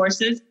in my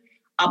courses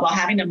about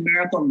having a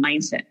miracle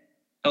mindset.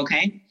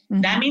 Okay.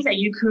 Mm-hmm. That means that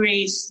you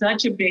create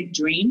such a big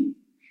dream.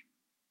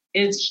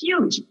 It's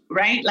huge,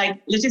 right?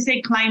 Like, let's just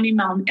say climbing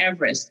Mount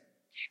Everest.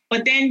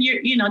 But then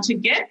to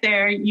get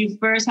there, you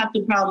first have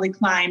to probably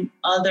climb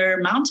other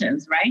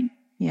mountains, right?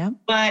 Yeah.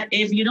 But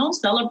if you don't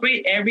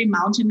celebrate every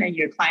mountain that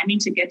you're climbing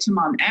to get to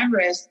Mount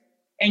Everest,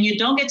 and you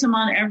don't get to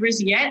Mount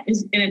Everest yet,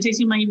 and it takes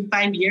you maybe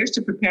 5 years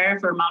to prepare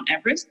for Mount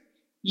Everest,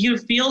 you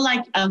feel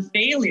like a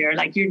failure,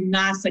 like you're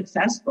not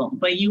successful,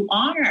 but you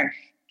are.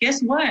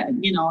 Guess what?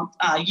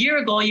 A year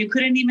ago, you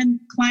couldn't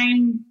even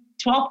climb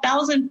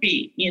 12,000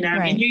 feet,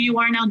 right. And here you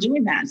are now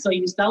doing that. So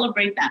you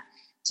celebrate that.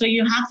 So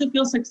you have to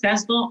feel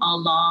successful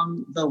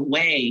along the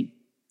way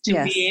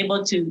to be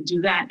able to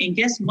do that. And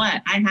guess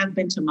what? I have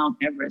been to Mount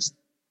Everest.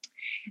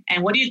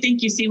 And what do you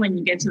think you see when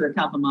you get to the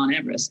top of Mount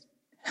Everest?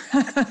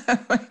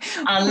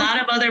 A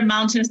lot of other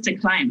mountains to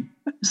climb.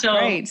 So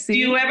do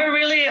you ever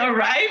really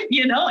arrive?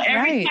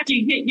 Every time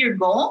you hit your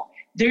goal,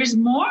 there's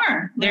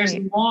more, there's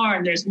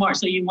more.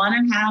 So you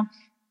want to have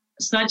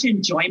such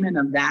enjoyment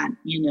of that,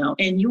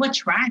 and you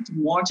attract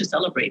more to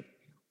celebrate.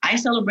 I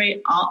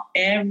celebrate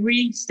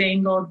every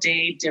single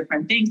day,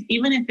 different things.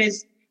 Even if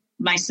it's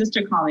my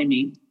sister calling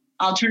me,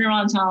 I'll turn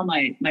around and tell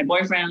my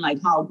boyfriend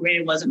like how great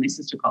it was that my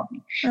sister called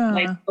me.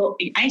 Like,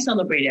 I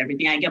celebrate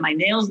everything. I get my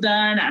nails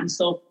done.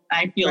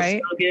 I feel so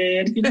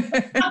good.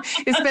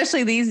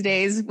 Especially these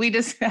days, we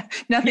just,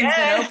 nothing's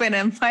been open.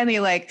 I'm finally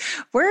like,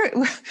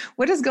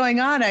 what is going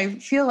on? I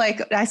feel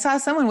like I saw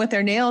someone with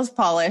their nails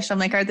polished. I'm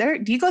like,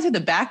 do you go through the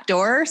back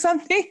door or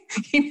something?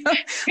 Hey,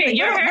 like,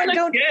 your hair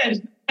looks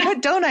good.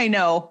 What don't I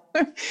know?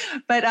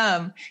 But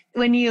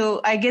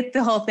I get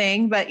the whole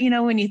thing, but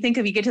when you think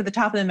of, you get to the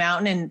top of the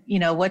mountain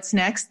and what's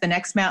next, the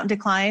next mountain to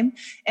climb,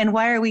 and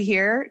why are we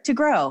here? To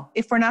grow.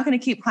 If we're not going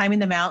to keep climbing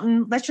the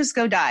mountain, let's just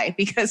go die,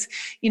 because,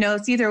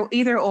 it's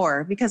either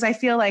or, because I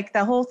feel like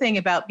the whole thing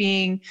about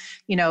being,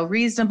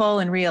 reasonable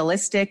and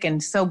realistic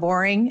and so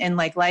boring, and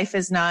like life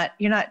is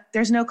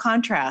there's no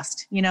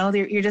contrast,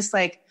 you're just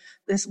like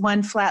this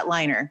one flat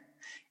liner.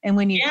 And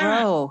when you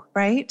grow,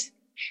 right?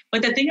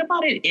 But the thing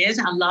about it is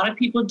a lot of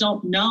people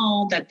don't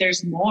know that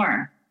there's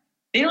more.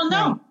 They don't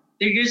know.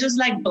 They're just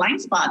like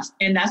blind spots.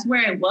 And that's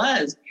where I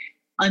was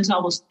until I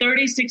was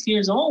 36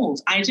 years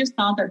old. I just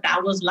thought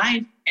that was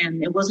life.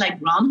 And it was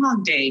like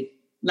Groundhog Day.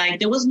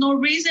 Like there was no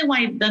reason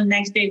why the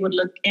next day would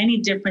look any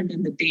different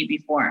than the day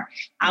before.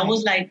 I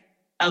was like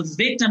a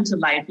victim to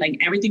life.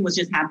 Like everything was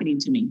just happening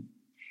to me.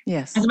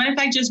 Yes. As a matter of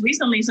fact, just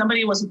recently,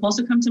 somebody was supposed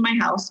to come to my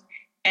house.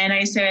 And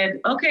I said,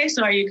 okay,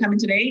 so are you coming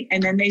today?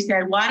 And then they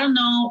said, well, I don't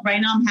know. Right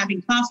now I'm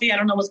having coffee. I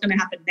don't know what's going to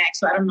happen next.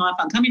 So I don't know if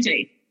I'm coming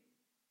today.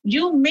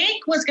 You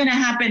make what's going to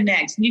happen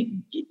next.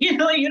 You're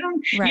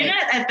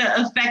not at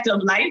the effect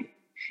of life.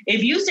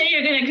 If you say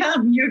you're going to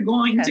come, you're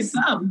going to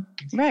come.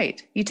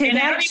 Right. You take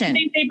action. I don't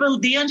even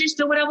think they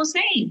understood what I was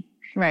saying.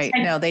 Right.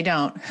 No, they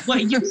don't.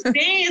 What you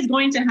say is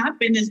going to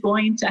happen is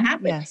going to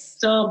happen. Yes.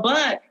 So,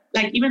 but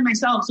like even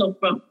myself, so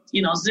from,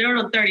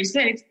 0 to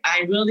 36,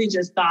 I really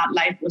just thought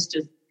life was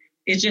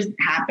it just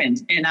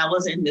happened. And I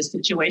was in this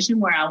situation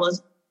where I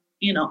was,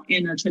 in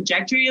a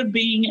trajectory of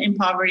being in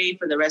poverty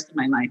for the rest of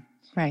my life.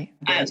 Right.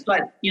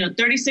 But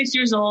 36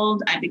 years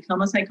old, I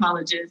become a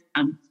psychologist.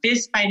 I'm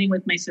fist fighting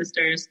with my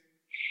sisters.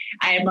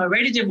 I am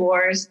already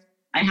divorced.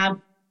 I have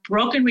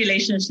broken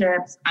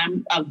relationships.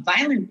 I'm a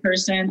violent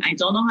person. I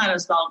don't know how to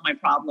solve my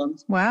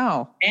problems.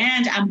 Wow.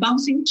 And I'm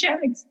bouncing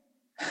checks.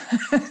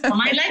 So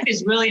my life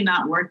is really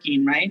not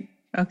working, right?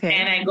 Okay.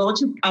 And I go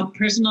to a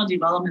personal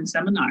development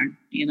seminar.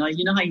 You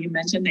know how you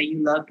mentioned that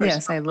you love personal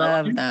Yes, I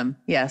love them.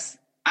 Yes.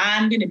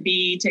 I'm going to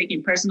be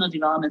taking personal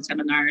development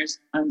seminars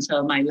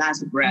until my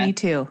last breath. Me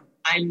too.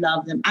 I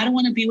love them. I don't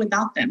want to be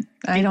without them.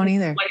 I don't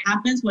either. What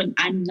happens when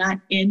I'm not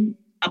in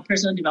a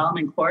personal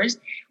development course,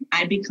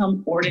 I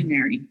become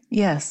ordinary.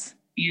 Yes.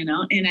 You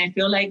know, and I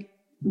feel like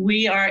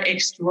we are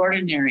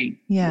extraordinary.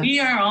 Yes. We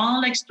are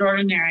all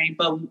extraordinary,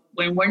 but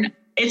when we're not,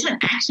 it's an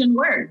action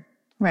word.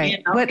 Right.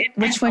 You know?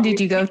 Which one did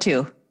you go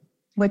to?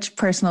 Which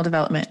personal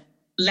development?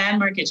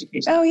 Landmark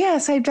Education. Oh,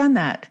 yes, I've done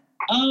that.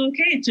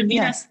 Okay, to me,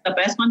 Yes. that's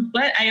the best one.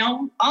 But I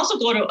also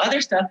go to other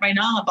stuff. Right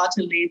now, I'm about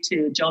to lead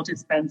to Joe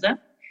Dispenza.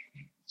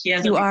 He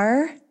has You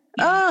are?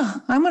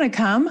 Oh, I'm going to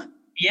come.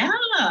 Yeah.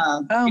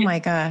 Oh, my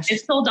gosh.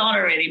 It's sold out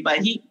already, but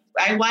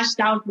I watched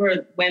out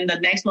for when the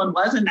next one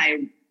was, and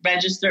I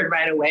registered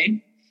right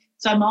away.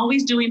 So I'm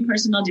always doing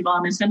personal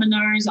development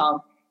seminars.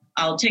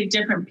 I'll take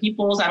different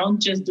people's. I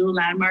don't just do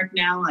Landmark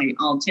now.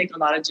 I'll take a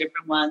lot of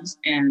different ones.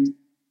 And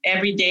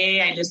every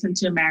day I listen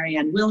to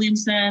Marianne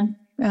Williamson.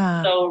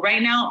 So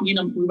right now, you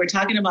know, we were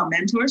talking about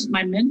mentors.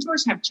 My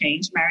mentors have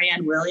changed.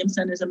 Marianne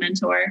Williamson is a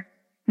mentor.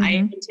 Mm-hmm. I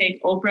even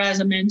take Oprah as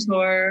a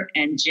mentor,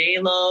 and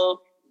J-Lo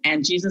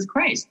and Jesus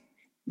Christ.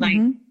 Like,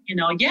 you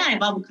know, yeah,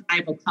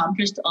 I've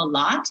accomplished a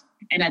lot.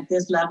 And at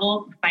this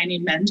level,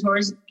 finding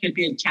mentors could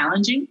be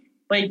challenging,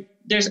 but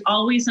there's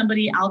always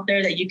somebody out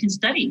there that you can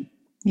study.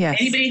 Yes.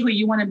 Anybody who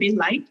you want to be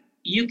like,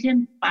 you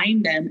can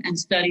find them and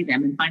study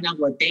them and find out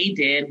what they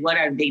did. What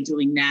are they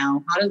doing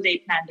now? How do they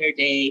plan their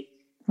day?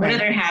 What are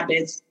their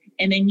habits?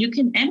 And then you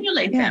can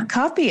emulate them.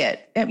 Copy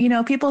it. You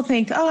know, people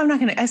think, oh, I'm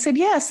not going to. I said,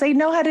 yes, they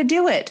know how to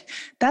do it.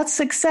 That's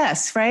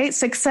success, right?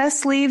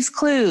 Success leaves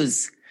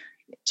clues.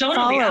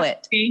 Totally. Follow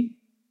it.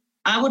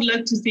 I would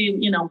look to see,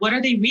 you know, what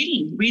are they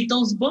reading? Read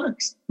those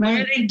books. What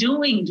are they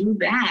doing? Do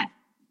that.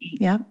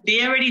 Yeah.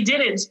 They already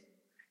did it.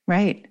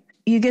 Right.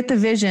 You get the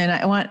vision.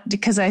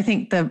 Because I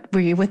think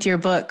with your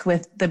book,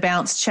 with the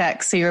bounce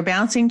checks. So you're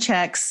bouncing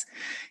checks,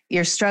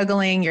 you're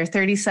struggling, you're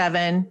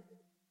 37.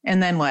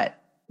 And then what?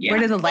 Yeah. Where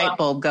did the light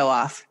bulb go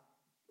off?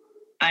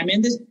 I'm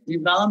in this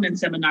development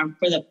seminar.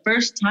 For the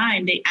first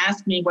time, they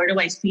asked me, where do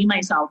I see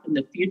myself in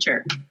the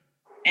future?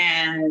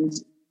 And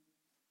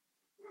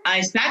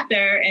I sat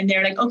there and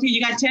they're like, okay, you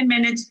got 10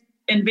 minutes,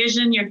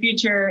 envision your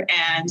future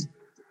and,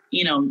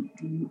 you know,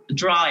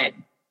 draw it.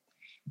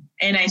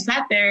 And I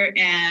sat there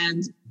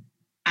and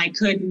I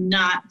could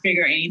not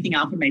figure anything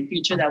out for my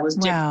future that was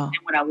different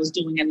than what I was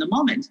doing in the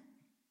moment.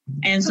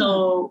 And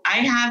so I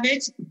have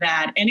it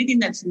that anything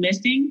that's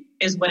missing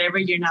is whatever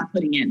you're not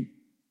putting in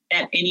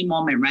at any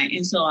moment, right?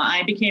 And so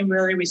I became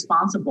really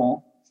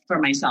responsible for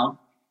myself.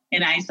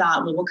 And I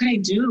thought, well, what could I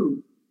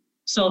do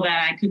so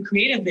that I could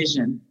create a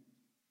vision?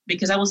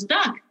 Because I was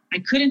stuck. I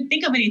couldn't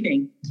think of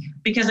anything.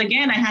 Because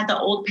again, I had the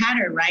old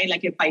pattern, right?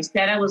 Like if I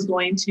said I was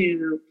going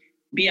to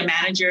be a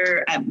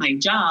manager at my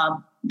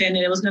job, then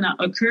it was going to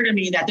occur to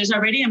me that there's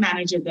already a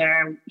manager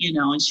there, you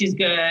know, and she's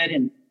good.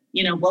 And,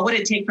 you know, what would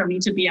it take for me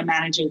to be a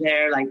manager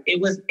there? Like it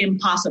was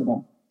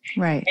impossible.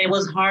 Right. It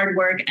was hard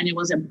work and it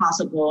was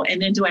impossible.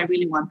 And then do I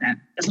really want that?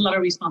 That's a lot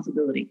of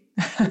responsibility.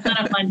 It's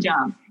not a fun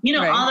job. You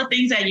know, all the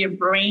things that your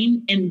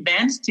brain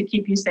invents to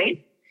keep you safe.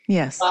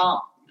 Yes.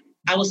 Well,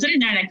 I was sitting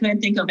there and I couldn't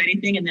think of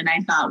anything. And then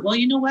I thought, well,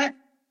 you know what?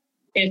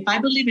 If I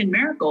believe in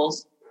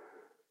miracles,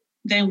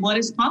 then what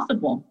is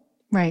possible?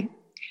 Right.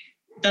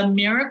 The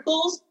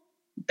miracles,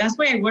 that's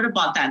why I wrote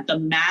about that, the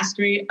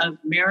mastery of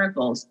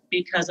miracles,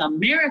 because a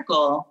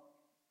miracle,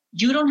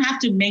 you don't have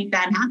to make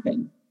that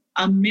happen.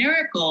 A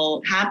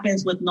miracle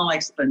happens with no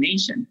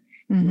explanation,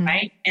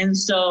 right? And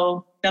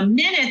so the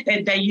minute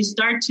that you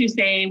start to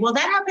say, well,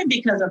 that happened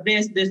because of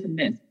this, this, and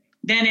this,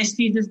 then it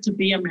ceases to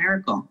be a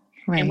miracle.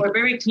 Right. And we're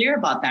very clear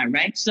about that,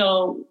 right?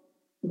 So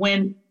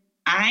when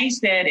I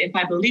said, if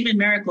I believe in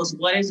miracles,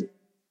 what is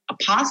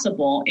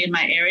possible in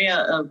my area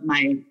of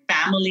my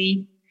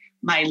family,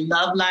 my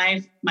love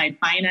life, my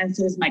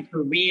finances, my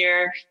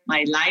career,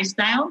 my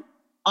lifestyle,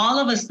 all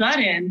of a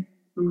sudden,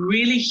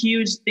 really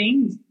huge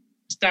things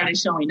started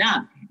showing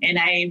up. And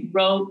I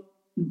wrote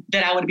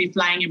that I would be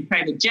flying in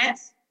private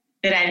jets,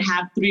 that I'd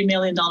have $3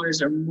 million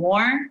or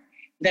more,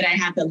 that I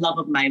had the love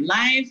of my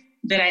life,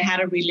 that I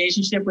had a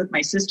relationship with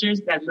my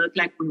sisters that looked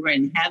like we were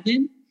in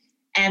heaven,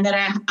 and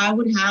that I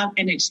would have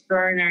an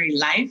extraordinary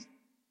life.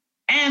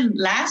 And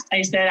last,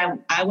 I said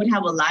I would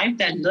have a life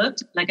that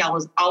looked like I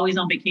was always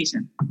on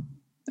vacation.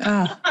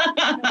 Oh,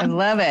 I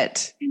love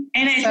it.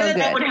 And I said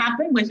that would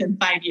happen within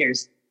 5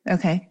 years.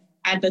 Okay.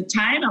 At the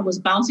time, I was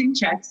bouncing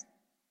checks.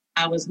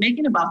 I was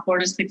making about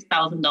 $4,000 to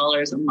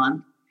 $6,000 a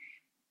month.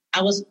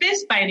 I was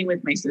fist fighting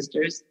with my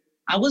sisters.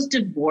 I was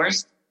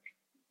divorced.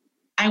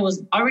 I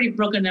was already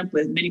broken up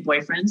with many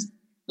boyfriends.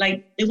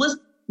 Like, it was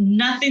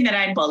nothing that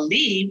I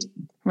believed,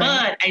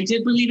 but I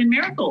did believe in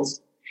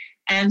miracles.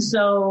 And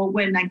so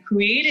when I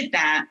created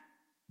that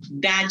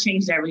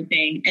changed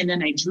everything. And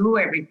then I drew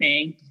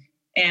everything.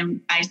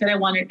 And I said I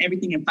wanted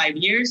everything in 5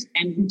 years.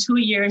 And in 2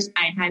 years,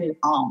 I had it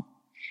all.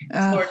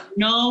 For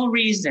no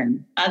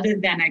reason other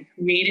than I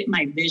created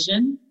my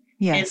vision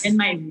Yes. And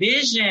then my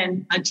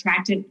vision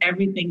attracted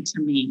everything to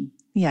me.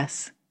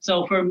 Yes.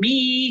 So for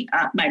me,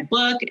 my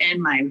book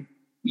and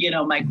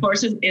my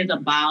courses is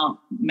about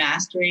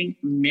mastering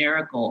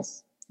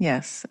miracles.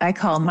 Yes. I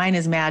call mine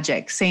is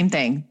magic. Same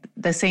thing.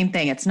 The same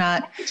thing. It's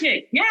not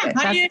magic. Yeah.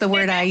 That's the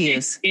word I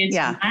use. It's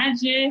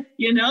magic,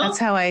 That's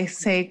how I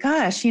say,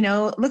 gosh,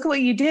 look at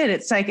what you did.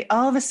 It's like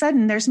all of a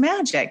sudden there's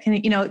magic.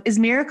 And, is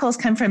miracles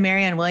come from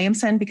Marianne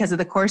Williamson because of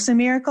the Course in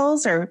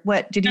Miracles, or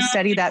what? Did you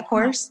study that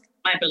course?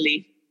 My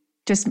belief.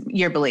 Just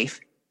your belief.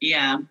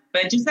 Yeah.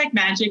 But just like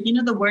magic,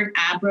 the word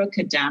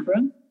abracadabra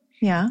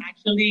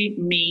actually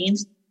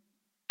means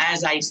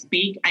as I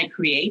speak, I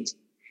create.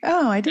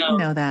 Oh, I didn't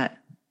know that.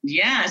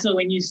 Yeah. So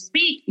when you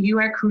speak, you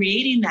are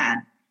creating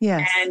that.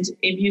 Yes. And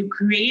if you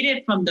create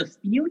it from the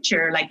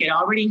future, like it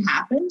already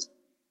happened,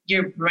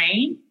 your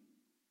brain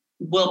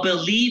will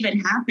believe it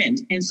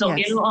happened. And so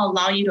it'll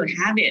allow you to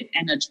have it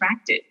and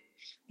attract it.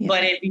 Yes.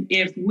 But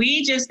if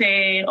we just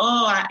say,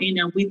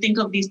 we think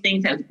of these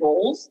things as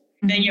goals,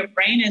 then your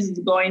brain is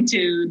going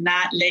to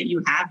not let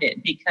you have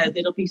it because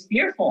it'll be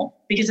fearful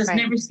because it's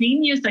never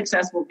seen you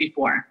successful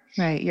before.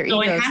 Right. Your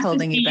ego is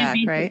holding you back,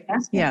 right?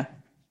 Successful. Yeah.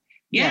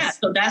 Yeah. Yes.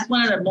 So that's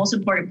one of the most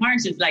important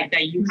parts is like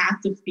that you have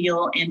to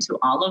feel into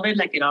all of it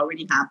like it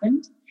already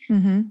happened.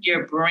 Mm-hmm.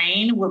 Your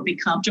brain will be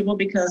comfortable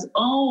because,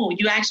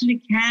 you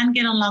actually can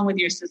get along with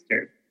your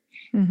sister.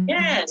 Mm-hmm.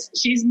 Yes,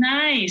 she's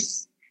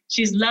nice.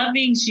 She's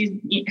loving. She's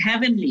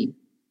heavenly.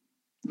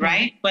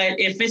 Right. But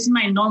if it's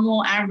my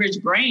normal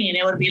average brain,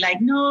 it would be like,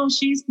 no,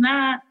 she's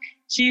not.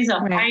 She's a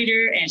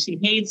fighter and she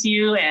hates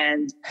you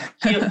and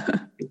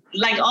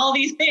like all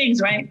these things,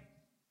 right?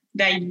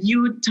 That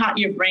you taught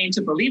your brain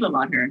to believe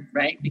about her,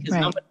 right?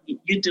 Because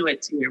you do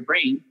it to your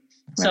brain.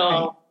 Right.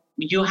 So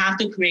you have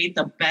to create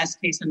the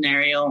best case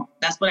scenario.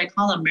 That's what I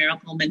call a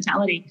miracle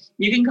mentality.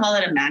 You can call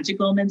it a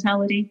magical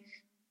mentality.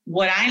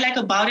 What I like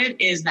about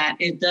it is that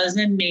it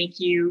doesn't make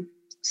you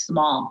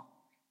small.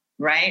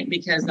 Right?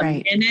 Because the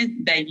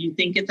minute that you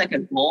think it's like a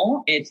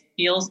goal, it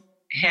feels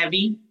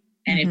heavy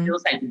and it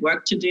feels like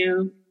work to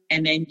do.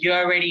 And then you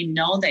already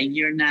know that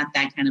you're not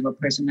that kind of a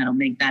person that'll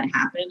make that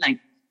happen. Like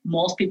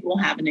most people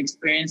have an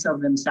experience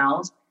of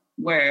themselves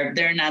where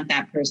they're not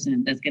that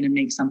person that's going to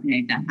make something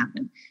like that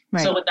happen.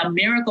 Right. So with the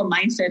miracle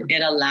mindset,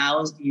 it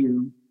allows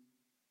you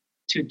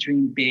to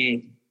dream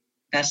big.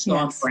 That's so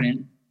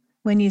important.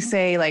 When you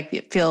say like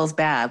it feels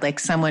bad, like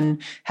someone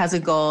has a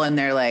goal and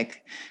they're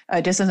like,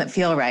 it just doesn't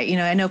feel right.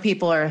 I know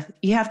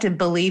you have to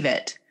believe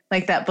it.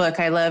 Like that book,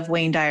 I love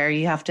Wayne Dyer.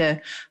 You have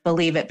to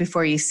believe it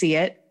before you see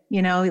it.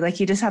 Like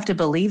you just have to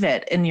believe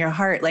it in your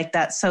heart. Like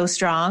that's so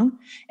strong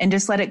and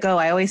just let it go.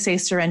 I always say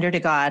surrender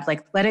to God,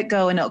 like let it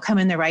go and it'll come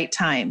in the right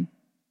time.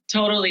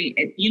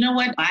 Totally. You know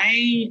what?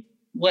 I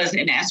was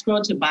in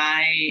escrow to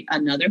buy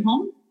another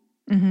home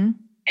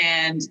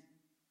and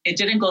it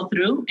didn't go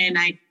through and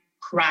I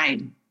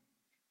cried.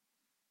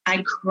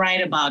 I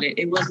cried about it.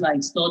 It was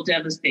like so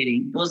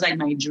devastating. It was like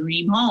my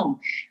dream home.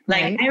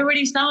 Like I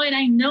already saw it.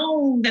 I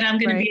know that I'm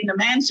going to be in the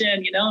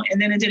mansion, and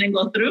then it didn't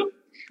go through.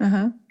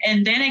 Uh-huh.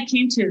 And then I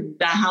came to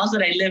the house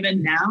that I live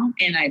in now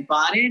and I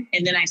bought it.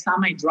 And then I saw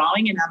my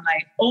drawing and I'm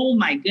like, oh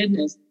my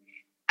goodness.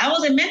 I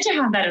wasn't meant to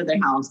have that other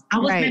house. I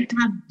was meant to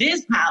have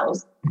this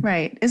house.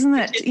 Right. Isn't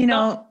that,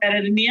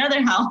 better than the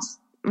other house.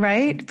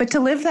 Right. But to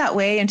live that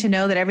way and to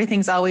know that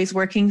everything's always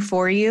working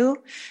for you,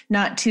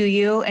 not to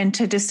you, and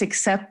to just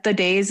accept the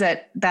days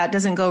that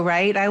doesn't go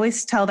right. I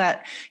always tell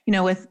that,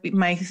 with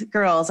my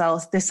girls,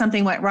 if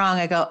something went wrong,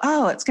 I go,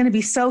 it's going to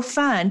be so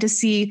fun to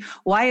see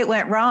why it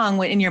went wrong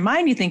when in your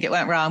mind you think it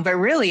went wrong, but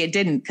really it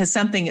didn't because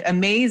something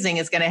amazing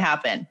is going to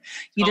happen.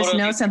 You just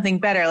know something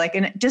better. Like,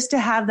 and just to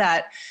have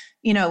that,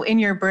 in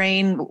your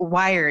brain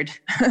wired,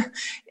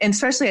 and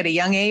especially at a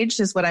young age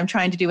is what I'm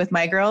trying to do with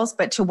my girls,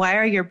 but to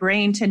wire your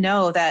brain to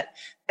know that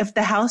if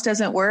the house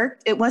doesn't work,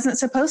 it wasn't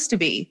supposed to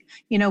be,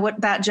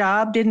 what that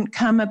job didn't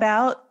come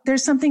about.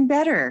 There's something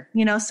better,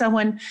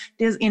 someone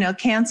is,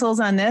 cancels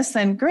on this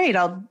and great,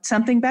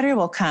 something better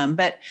will come.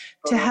 But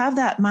to have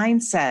that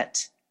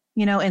mindset,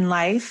 in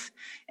life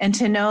and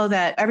to know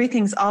that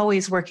everything's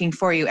always working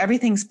for you.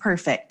 Everything's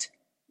perfect.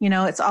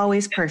 It's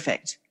always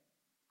perfect.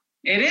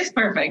 It is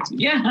perfect.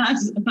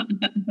 Yes.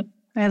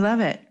 I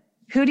love it.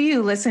 Who do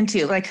you listen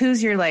to? Like,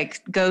 who's your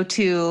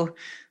go-to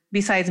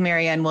besides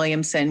Marianne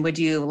Williamson would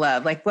you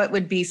love? Like, what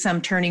would be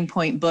some turning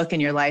point book in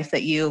your life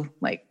that you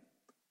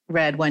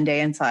read one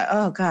day and thought,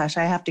 oh gosh,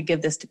 I have to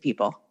give this to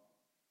people?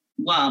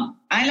 Well,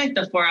 I like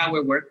the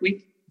 4-Hour Work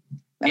Week.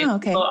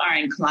 If people are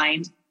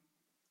inclined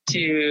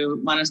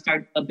to want to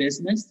start a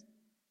business,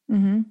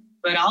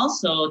 but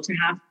also to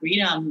have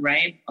freedom,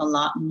 right?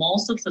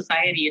 Most of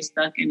society is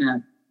stuck in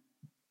a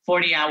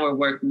 40-hour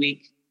work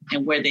week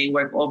and where they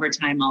work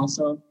overtime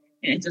also.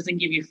 And it doesn't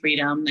give you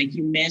freedom. Like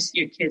you miss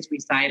your kids'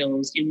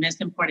 recitals. You miss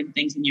important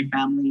things in your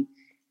family.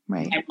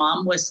 Right. My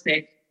mom was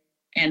sick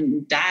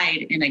and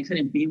died and I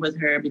couldn't be with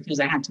her because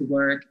I had to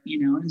work,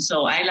 And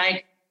so I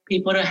like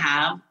people to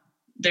have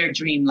their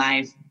dream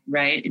life,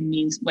 right? It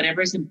means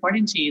whatever is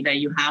important to you that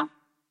you have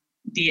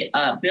the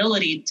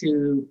ability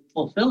to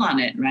fulfill on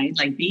it, right?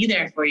 Like be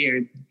there for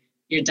your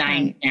your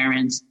dying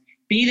parents.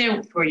 Be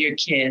there for your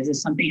kids if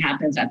something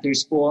happens at their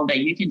school that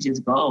you can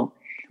just go.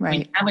 Right. When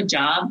you have a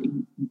job,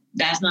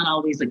 that's not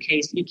always the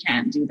case. You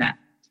can't do that.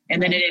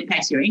 And then it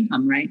impacts your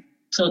income, right?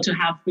 So to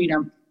have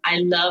freedom, I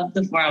love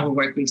the 4-Hour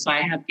Work Week. So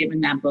I have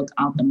given that book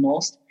out the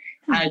most.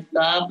 I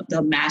love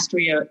The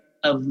Mastery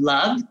of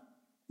Love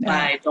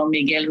by Don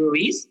Miguel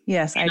Ruiz.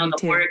 Yes, I do the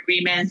too. 4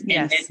 Agreements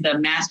Yes. and then The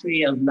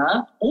Mastery of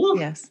Love. Ooh,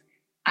 Yes.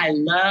 I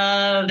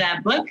love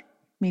that book.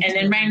 Me and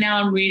too. then right now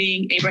I'm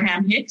reading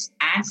Abraham Hicks,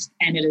 Ask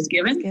and It Is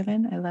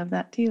Given. I love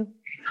that too.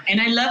 And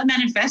I love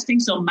manifesting.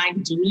 So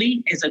Mike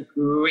Dooley is a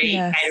great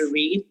guy to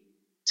read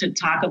to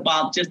talk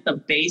about just the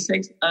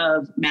basics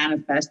of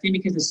manifesting,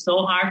 because it's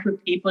so hard for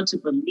people to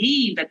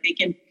believe that they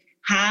can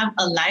have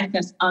a life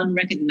that's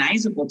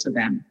unrecognizable to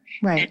them.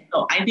 Right. And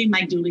so I think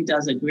Mike Dooley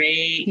does a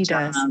great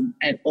job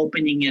at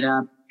opening it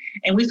up.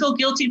 And we feel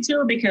guilty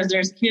too, because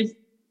there's kids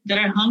that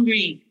are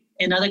hungry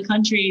in other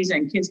countries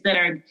and kids that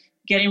are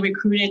getting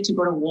recruited to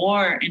go to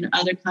war in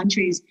other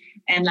countries.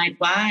 And like,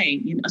 why?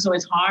 So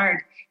it's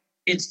hard.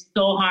 It's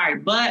so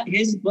hard. But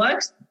his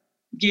books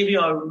give you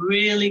a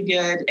really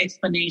good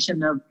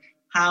explanation of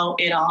how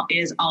it all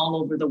is all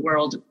over the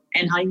world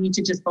and how you need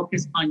to just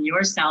focus on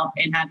yourself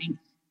and having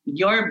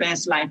your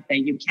best life that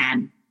you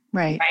can.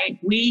 Right.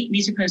 We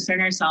need to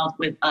concern ourselves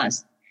with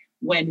us.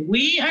 When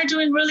we are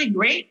doing really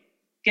great,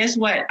 guess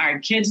what? Our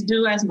kids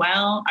do as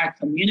well. Our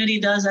community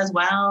does as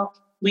well.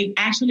 We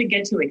actually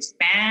get to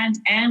expand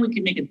and we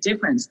can make a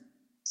difference.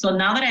 So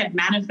now that I've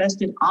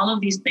manifested all of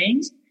these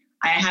things,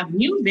 I have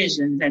new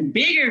visions and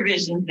bigger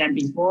visions than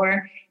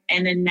before.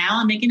 And then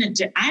now I'm making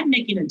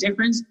a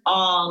difference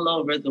all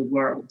over the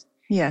world.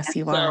 Yes,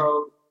 you are.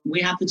 So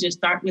we have to just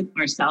start with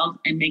ourselves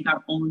and make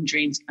our own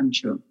dreams come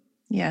true.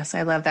 Yes,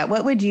 I love that.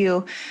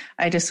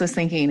 I just was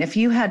thinking, if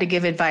you had to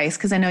give advice,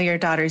 because I know your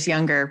daughter's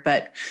younger,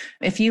 but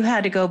if you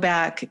had to go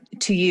back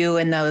to you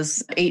and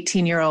those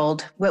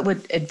 18-year-old, what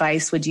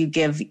advice would you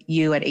give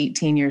you at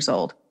 18 years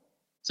old?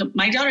 So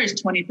my daughter is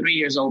 23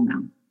 years old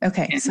now.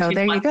 Okay, so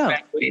there you go.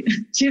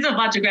 She's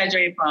about to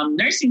graduate from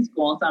nursing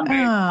school, so I'm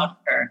very proud of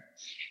her.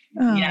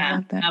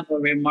 I have a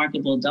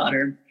remarkable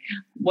daughter.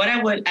 What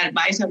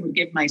advice I would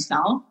give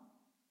myself,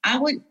 I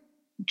would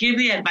give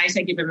the advice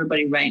I give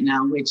everybody right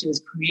now, which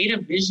is create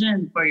a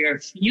vision for your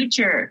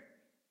future.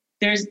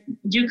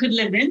 You could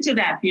live into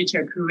that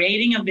future,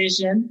 creating a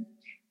vision,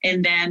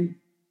 and then,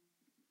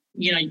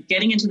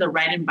 getting into the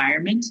right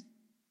environment,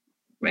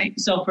 right?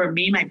 So for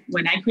me,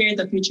 when I created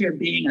the future of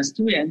being a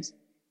student,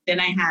 then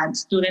I had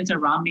students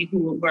around me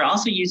who were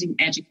also using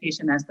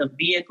education as the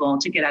vehicle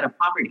to get out of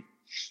poverty.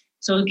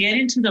 So get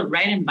into the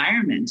right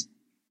environment.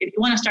 If you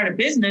want to start a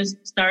business,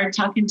 start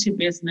talking to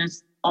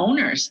business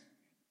owners,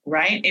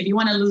 right? If you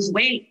want to lose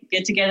weight,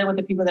 get together with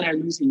the people that are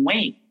losing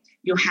weight.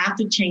 You have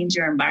to change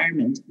your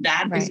environment.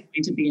 That is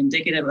going to be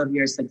indicative of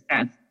your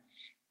success.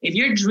 If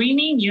you're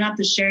dreaming, you have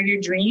to share your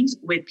dreams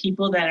with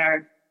people that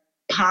are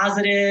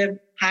positive,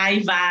 high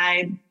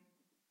vibe.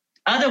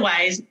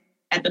 Otherwise,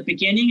 at the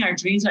beginning, our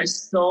dreams are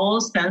so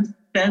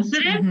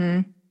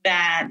sensitive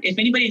that if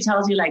anybody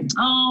tells you like,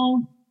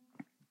 oh,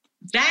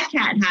 that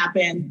can't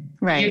happen,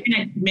 you're going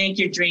to make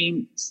your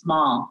dream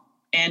small,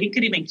 and it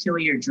could even kill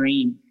your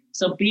dream.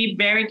 So be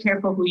very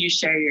careful who you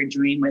share your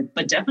dream with,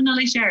 but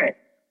definitely share it,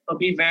 but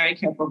be very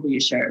careful who you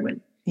share it with.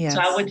 Yes.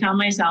 So I would tell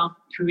myself,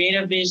 create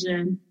a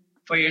vision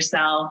for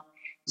yourself,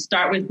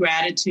 start with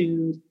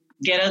gratitude,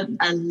 get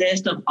a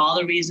list of all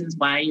the reasons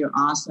why you're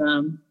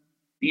awesome,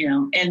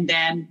 and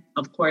then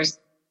of course,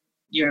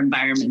 your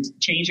environment,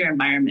 change your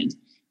environment.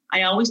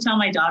 I always tell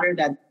my daughter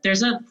that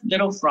there's a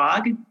little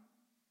frog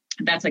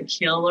that's a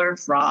killer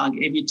frog.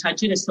 If you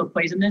touch it, it's so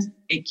poisonous,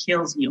 it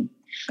kills you.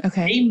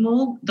 Okay. They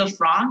move the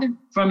frog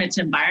from its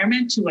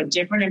environment to a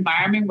different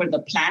environment where the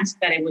plants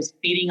that it was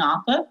feeding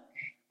off of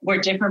were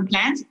different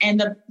plants, and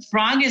the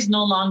frog is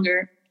no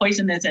longer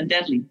poisonous and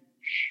deadly.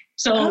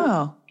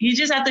 So you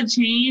just have to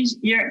change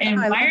your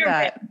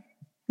environment.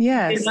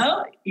 Yes.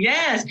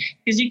 Yes.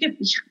 Because you could,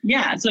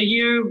 so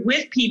you're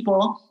with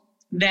people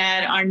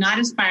that are not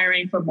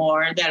aspiring for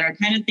more, that are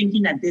kind of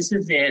thinking that this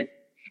is it,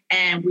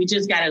 and we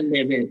just got to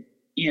live it,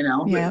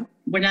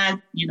 We're not,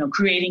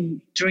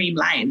 creating dream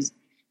lives.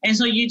 And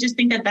so you just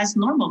think that that's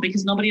normal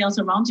because nobody else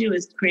around you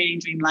is creating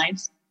dream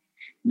lives.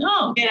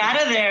 No, get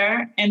out of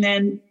there and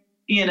then,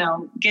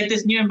 get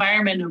this new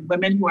environment of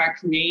women who are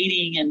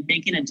creating and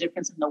making a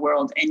difference in the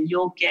world, and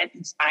you'll get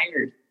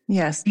inspired.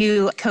 Yes.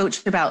 You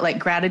coached about like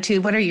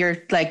gratitude. What are your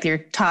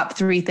top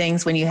 3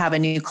 things when you have a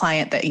new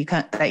client that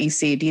you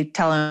see? Do you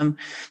tell them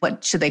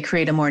should they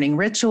create a morning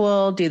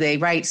ritual? Do they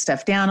write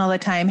stuff down all the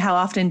time? How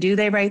often do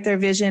they write their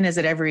vision? Is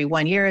it every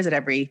 1 year? Is it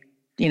every,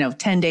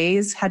 10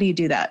 days? How do you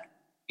do that?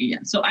 Yeah.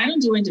 So I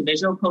don't do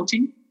individual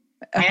coaching.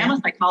 Okay. I am a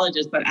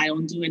psychologist, but I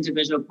don't do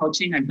individual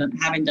coaching.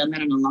 Haven't done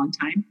that in a long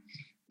time,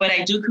 but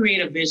I do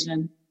create a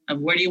vision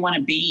of where do you want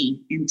to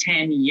be in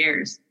 10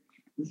 years.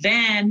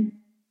 Then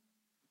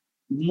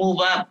move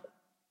up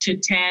to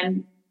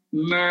 10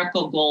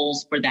 miracle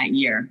goals for that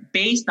year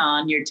based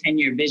on your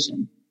 10-year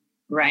vision,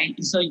 right?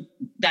 And so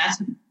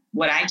that's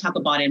what I talk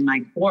about in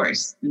my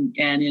course and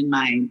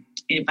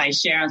if I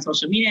share on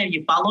social media, if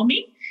you follow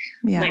me,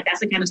 like that's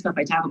the kind of stuff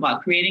I talk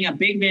about, creating a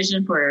big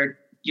vision for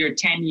your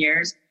 10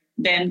 years,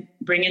 then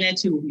bringing it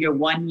to your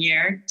 1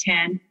 year,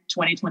 10,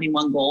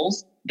 2021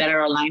 goals that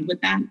are aligned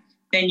with that,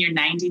 then your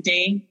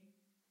 90-day.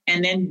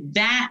 And then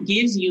that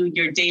gives you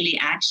your daily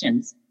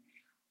actions.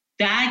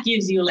 That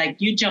gives you like,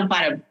 you jump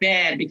out of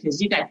bed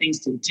because you got things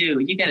to do.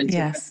 You got a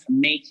difference to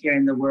make here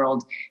in the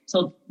world.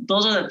 So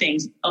those are the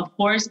things. Of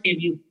course,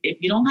 if you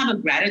don't have a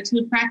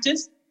gratitude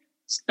practice,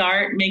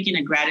 start making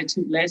a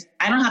gratitude list.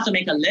 I don't have to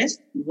make a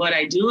list. What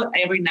I do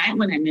every night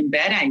when I'm in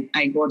bed,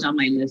 I go down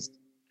my list.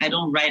 I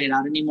don't write it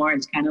out anymore.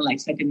 It's kind of like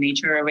second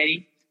nature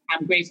already.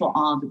 I'm grateful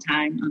all the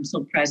time. I'm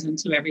so present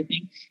to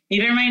everything.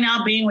 Even right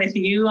now being with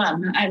you,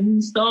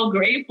 I'm so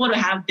grateful to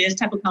have this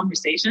type of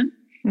conversation.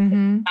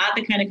 Mm-hmm. It's not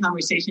the kind of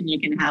conversation you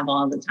can have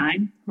all the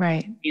time.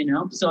 Right.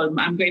 So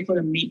I'm grateful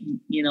to meet,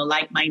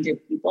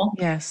 like-minded people.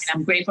 Yes. And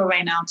I'm grateful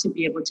right now to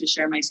be able to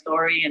share my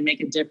story and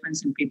make a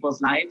difference in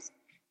people's lives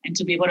and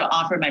to be able to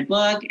offer my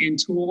book and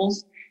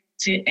tools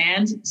to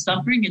end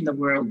suffering in the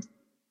world.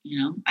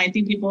 I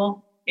think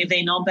people, if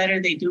they know better,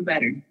 they do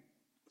better.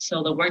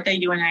 So the work that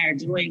you and I are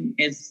doing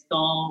is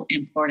so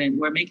important.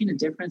 We're making a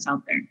difference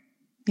out there.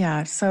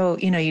 Yeah. So,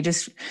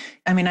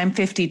 I'm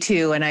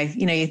 52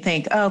 and you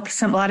think, a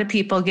lot of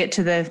people get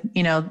to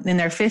in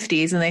their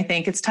 50s and they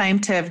think it's time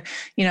to,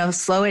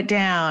 slow it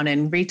down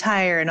and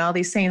retire and all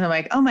these things. I'm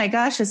like, oh my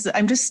gosh,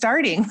 I'm just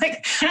starting.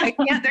 Like, I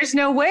can't, there's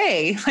no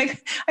way.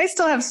 Like, I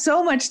still have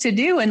so much to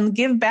do and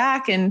give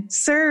back and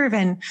serve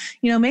and,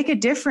 make a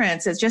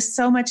difference. It's just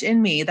so much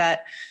in me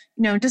that,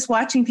 just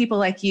watching people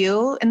like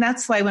you. And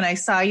that's why when I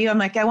saw you, I'm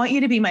like, I want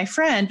you to be my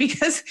friend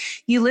because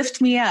you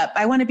lift me up.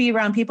 I want to be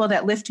around people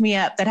that lift me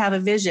up, that have a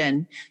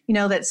vision,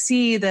 that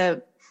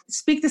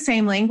speak the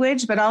same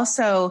language, but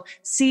also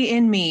see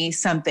in me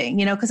something,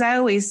 because I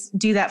always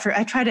do that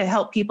I try to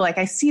help people. Like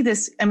I see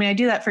this, I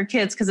do that for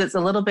kids because it's a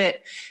little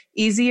bit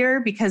easier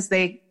because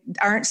they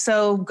aren't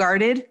so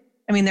guarded.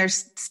 They're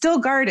still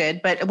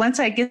guarded, but once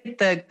I get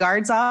the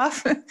guards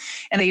off and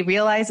they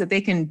realize that they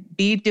can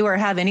do or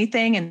have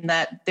anything and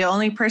that the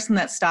only person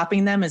that's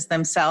stopping them is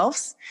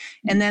themselves.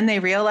 And then they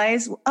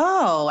realize,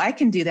 oh, I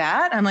can do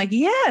that. I'm like,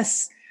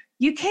 yes,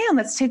 you can.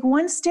 Let's take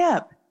one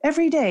step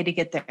every day to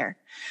get there.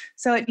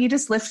 So you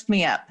just lift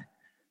me up.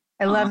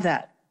 I love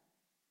that.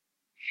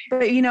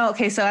 But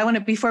okay, so I want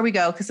to, before we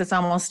go, because it's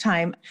almost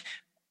time.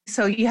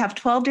 So you have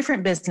 12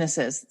 different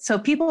businesses. So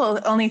people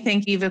only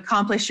think you've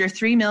accomplished your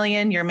 3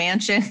 million, your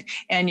mansion,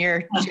 and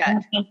your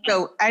jet.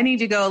 So I need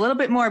to go a little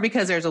bit more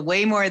because there's a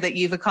way more that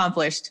you've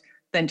accomplished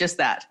than just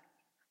that.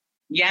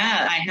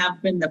 Yeah, I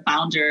have been the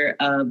founder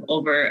of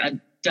over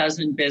a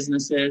dozen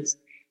businesses.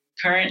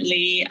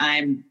 Currently,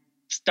 I'm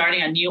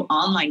starting a new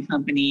online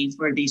company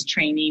for these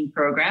training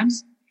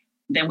programs.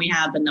 Then we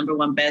have the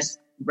 #1 best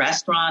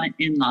restaurant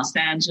in Los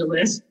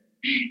Angeles.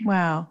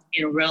 Wow.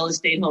 Real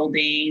estate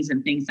holdings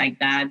and things like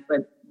that.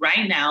 But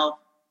right now,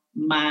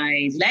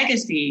 my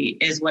legacy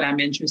is what I'm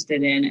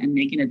interested in and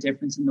making a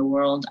difference in the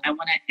world. I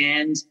want to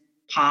end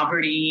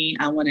poverty.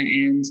 I want to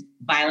end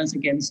violence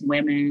against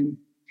women.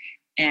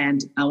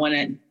 And I want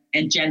to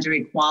end gender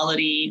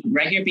equality.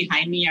 Right here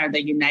behind me are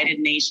the United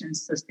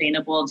Nations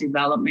Sustainable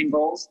Development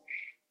Goals.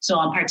 So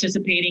I'm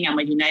participating. I'm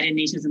a United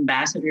Nations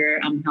ambassador.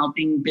 I'm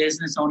helping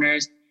business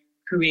owners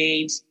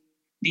create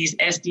these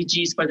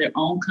SDGs for their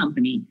own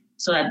company,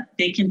 so that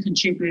they can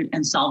contribute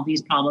and solve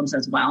these problems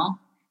as well.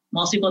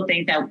 Most people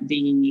think that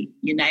the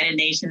United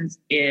Nations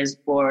is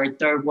for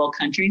third world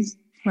countries.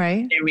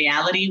 Right. In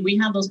reality, we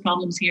have those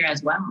problems here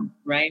as well,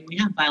 right? We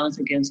have violence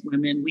against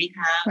women. We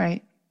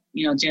have,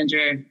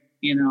 gender,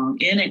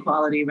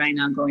 inequality right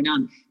now going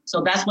on.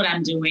 So that's what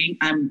I'm doing.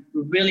 I'm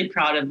really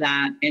proud of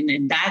that.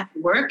 And that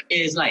work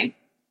is like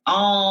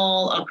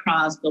all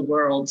across the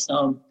world.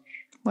 So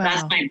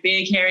that's my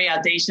big, hairy,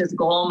 audacious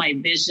goal, my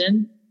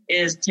vision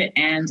is to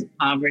end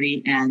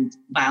poverty and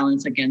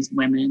violence against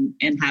women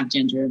and have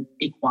gender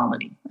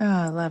equality. Oh,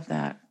 I love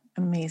that.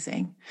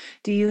 Amazing.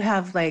 Do you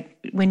have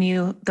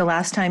the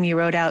last time you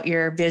wrote out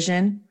your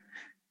vision,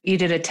 you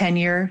did a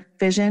 10-year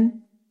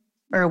vision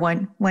or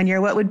one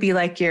year? What would be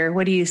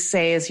what do you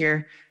say is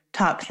your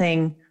top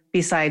thing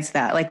besides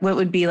that? Like what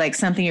would be like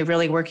something you're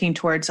really working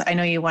towards? I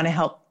know you want to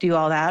help do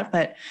all that,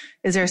 but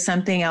is there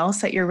something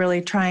else that you're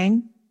really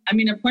trying?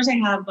 Of course I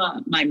have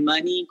my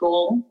money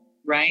goal,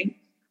 right?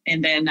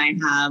 And then I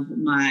have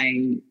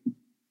my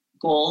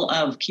goal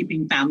of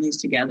keeping families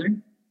together.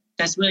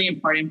 That's really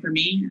important for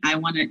me. I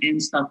want to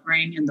end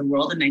suffering in the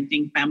world. And I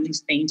think families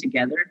staying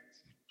together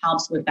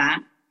helps with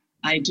that.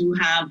 I do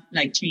have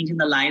changing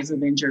the lives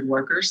of injured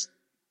workers,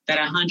 that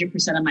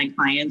 100% of my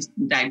clients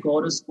that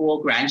go to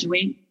school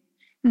graduate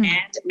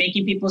and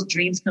making people's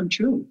dreams come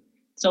true.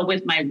 So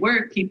with my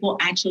work, people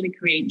actually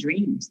create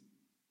dreams.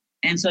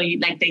 And so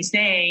like they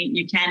say,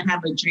 you can't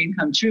have a dream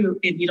come true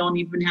if you don't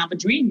even have a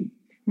dream.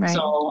 Right.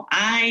 So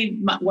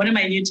one of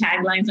my new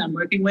taglines I'm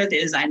working with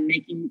is I'm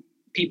making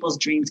people's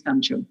dreams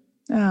come true.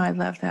 Oh, I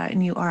love that.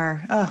 And you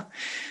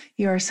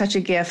are such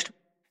a gift.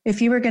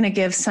 If you were going to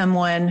give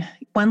someone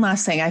one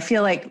last thing, I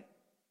feel like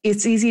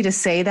it's easy to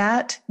say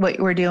that, what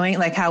we're doing,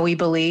 like how we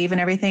believe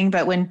and everything.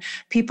 But when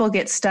people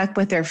get stuck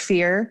with their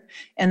fear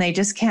and they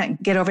just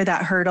can't get over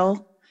that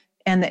hurdle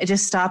and it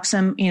just stops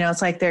them,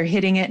 it's like they're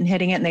hitting it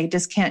and they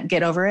just can't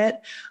get over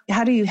it.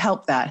 How do you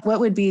help that? What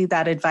would be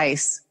that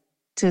advice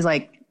to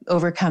like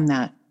overcome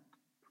that?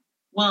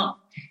 Well,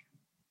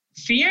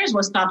 fear is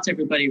what stops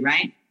everybody,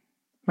 right?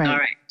 Right. All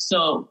right.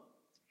 So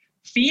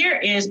fear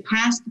is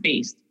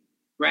past-based,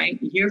 right?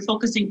 You're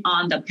focusing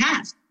on the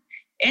past.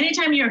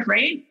 Anytime you're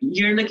afraid,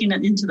 you're looking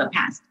into the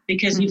past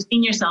because you've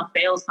seen yourself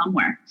fail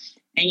somewhere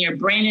and your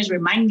brain is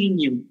reminding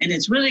you, and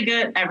it's really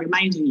good at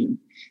reminding you.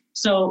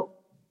 So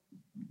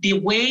the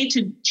way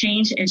to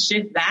change and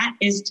shift that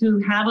is to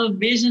have a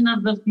vision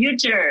of the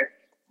future.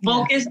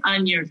 Focus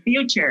on your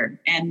future.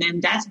 And then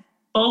that's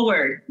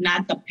forward,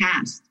 not the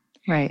past.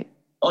 Right.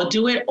 Or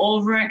do it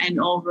over and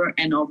over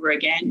and over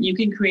again. You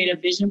can create a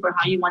vision for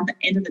how you want the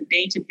end of the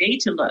day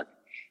to look.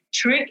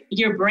 Trick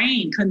your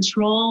brain,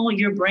 control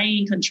your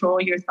brain,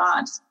 control your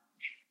thoughts.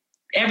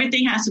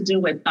 Everything has to do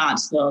with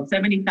thoughts. So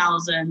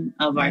 70,000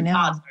 of our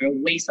thoughts are a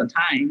waste of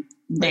time.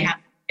 They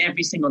happen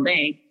every single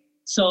day.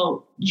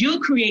 So you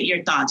create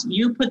your thoughts.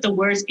 You put the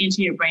words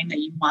into your brain that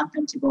you want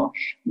them to go.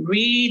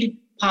 Read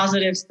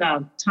positive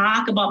stuff.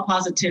 Talk about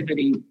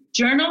positivity.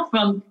 Journal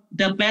from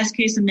the best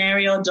case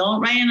scenario. Don't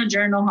write in a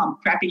journal how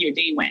crappy your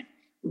day went.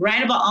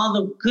 Write about all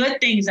the good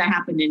things that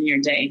happened in your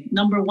day.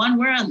 Number one,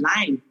 we're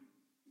alive.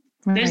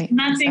 Right, there's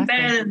nothing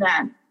better than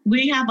that.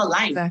 We have a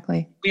life.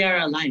 Exactly. We are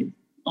alive.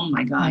 Oh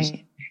my gosh.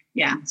 Right.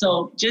 Yeah.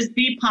 So just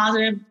be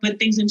positive, put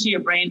things into your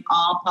brain,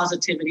 all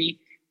positivity.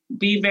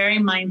 Be very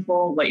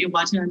mindful what you're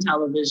watching on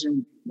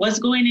television. What's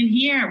going in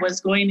here? What's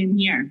going in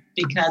here?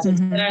 Because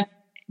it's going to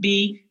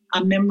be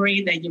a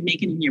memory that you're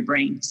making in your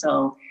brain.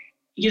 So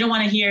you don't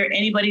want to hear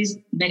anybody's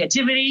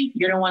negativity.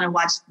 You don't want to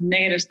watch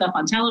negative stuff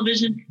on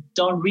television.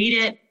 Don't read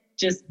it.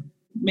 Just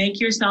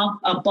make yourself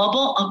a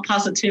bubble of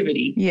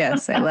positivity.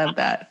 Yes, I love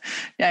that.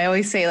 I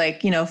always say,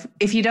 like,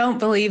 if you don't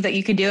believe that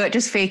you can do it,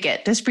 just fake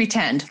it. Just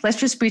pretend. Let's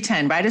just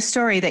pretend. Write a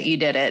story that you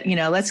did it.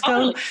 Let's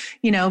go,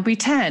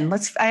 pretend.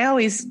 I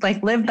always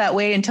live that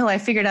way until I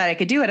figured out I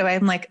could do it.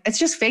 I'm like, it's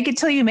just fake it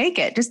till you make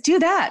it. Just do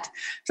that.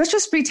 Let's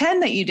just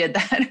pretend that you did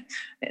that.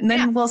 And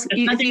then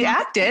if you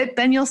act it,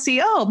 then you'll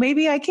see, oh,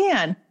 maybe I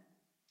can.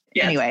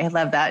 Yes. Anyway, I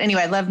love that.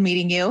 Anyway, I love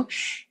meeting you.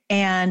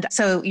 And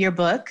so your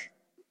book,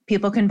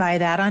 people can buy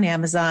that on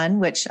Amazon,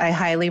 which I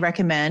highly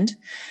recommend.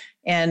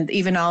 And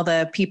even all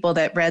the people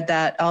that read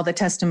that, all the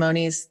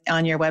testimonies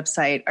on your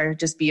website are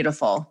just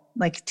beautiful,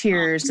 like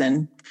tears,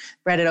 and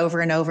read it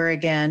over and over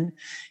again.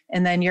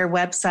 And then your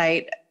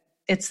website,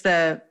 it's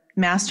the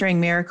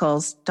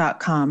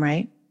masteringmiracles.com,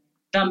 right?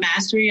 The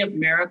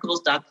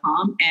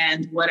masteryofmiracles.com.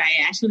 And what I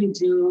actually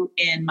do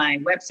in my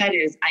website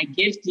is I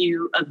give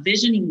you a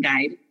visioning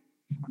guide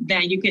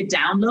that you could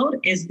download.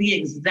 Is the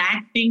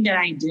exact thing that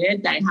I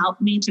did that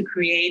helped me to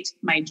create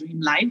my dream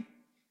life.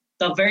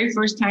 The very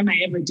first time I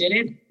ever did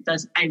it,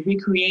 I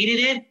recreated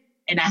it,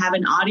 and I have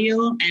an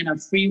audio and a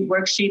free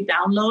worksheet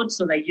download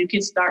so that you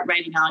can start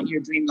writing out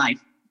your dream life.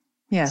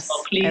 Yes, so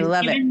please, I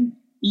love it.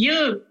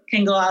 You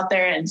can go out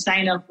there and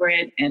sign up for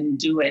it and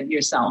do it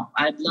yourself.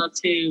 I'd love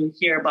to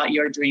hear about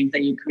your dreams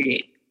that you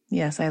create.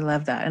 Yes, I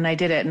love that. And I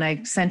did it and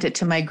I sent it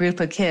to my group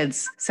of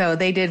kids. So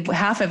they did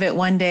half of it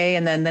one day.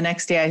 And then the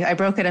next day I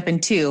broke it up in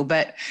two.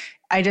 But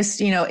I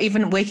just,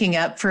 even waking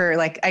up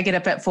I get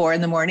up at 4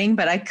 a.m,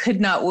 but I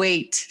could not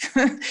wait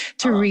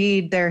to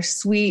read their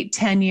sweet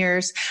 10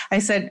 years. I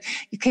said,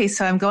 okay,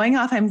 so I'm going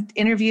off. I'm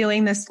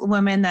interviewing this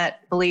woman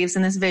that believes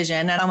in this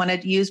vision and I want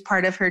to use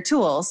part of her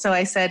tools. So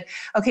I said,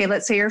 okay,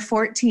 let's say you're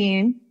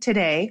 14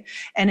 today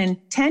and in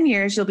 10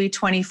 years, you'll be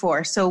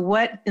 24. So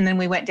what, and then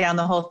we went down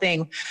the whole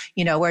thing,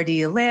 where do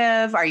you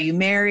live? Are you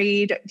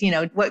married?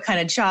 What kind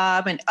of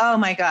job? And oh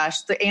my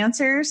gosh, the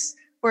answers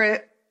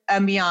were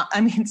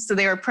beyond, so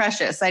they were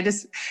precious.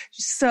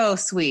 So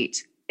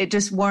sweet. It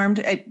just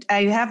warmed.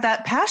 I have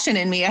that passion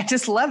in me. I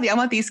just love it. I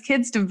want these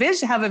kids to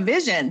have a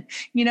vision,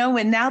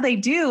 and now they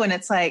do. And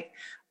it's like,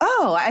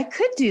 oh, I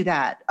could do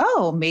that.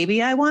 Oh,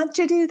 maybe I want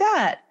to do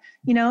that.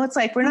 It's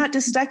like, we're not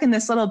just stuck in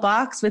this little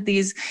box with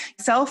these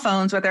cell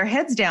phones with our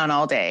heads down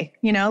all day.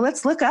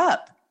 Let's look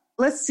up.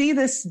 Let's see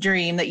this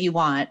dream that you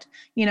want,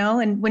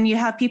 and when you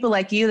have people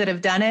like you that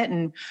have done it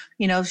and,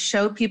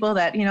 showed people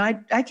that,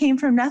 I came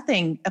from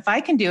nothing. If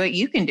I can do it,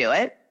 you can do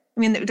it. I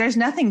mean, there's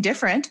nothing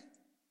different.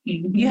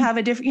 Mm-hmm. You have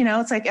a different,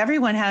 it's like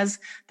everyone has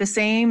the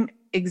same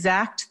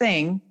exact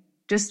thing.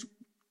 Just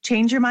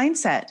change your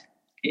mindset.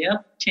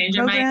 Yep. Change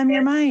your mindset. Program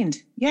your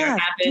mind. Yeah.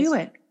 Do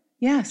it.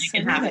 Yes. You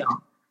can have it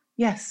all.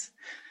 Yes.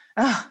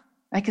 Oh,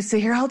 I could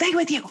sit here all day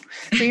with you.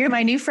 So you're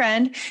my new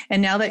friend.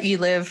 And now that you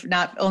live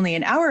not only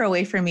an hour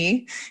away from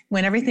me,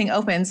 when everything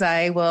opens,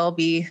 I will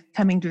be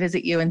coming to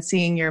visit you and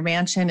seeing your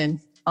mansion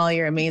and all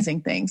your amazing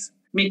things.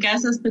 Mi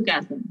casa es tu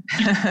casa.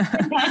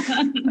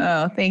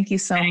 Oh, thank you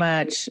so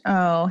much.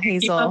 Oh,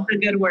 Hazel. Keep up the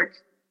good work.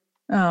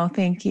 Oh,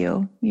 thank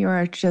you. You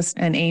are just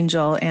an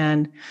angel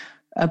and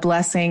a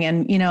blessing.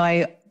 And,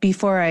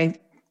 before I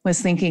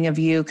was thinking of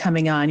you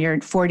coming on. You're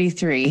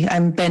 43.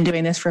 I've been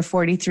doing this for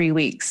 43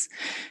 weeks.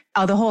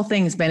 The whole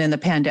thing's been in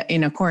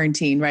the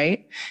quarantine,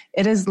 right?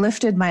 It has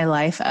lifted my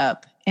life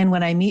up. And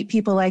when I meet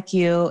people like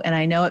you, and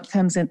I know it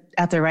comes in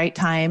at the right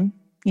time,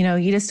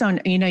 you just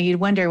don't, you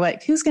wonder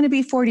who's going to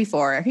be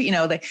 44,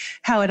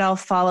 how it all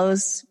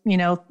follows,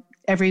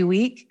 every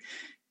week.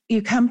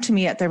 You come to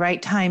me at the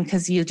right time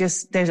because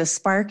there's a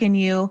spark in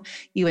you.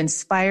 You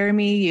inspire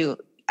me.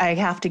 I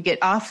have to get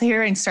off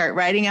here and start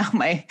writing out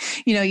my,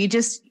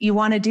 you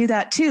want to do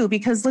that too,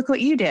 because look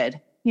what you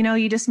did.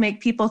 You just make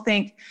people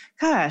think,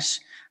 gosh,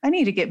 I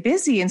need to get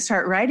busy and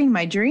start writing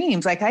my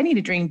dreams. Like, I need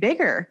to dream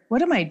bigger.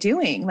 What am I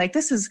doing? Like,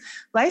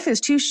 life is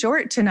too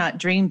short to not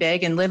dream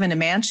big and live in a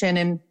mansion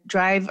and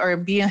drive or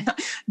be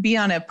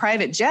on a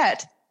private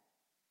jet.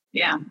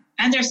 Yeah.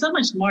 And there's so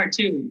much more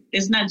too.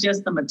 It's not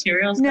just the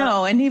materials.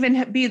 No. And even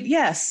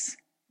yes.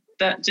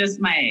 Just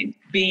my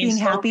being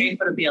so happy.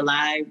 Grateful to be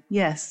alive.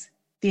 Yes.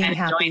 Being and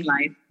happy. Enjoying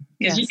life.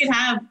 Because you can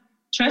have,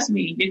 trust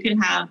me, you can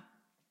have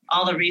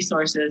all the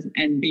resources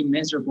and be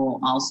miserable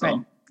also.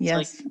 Right.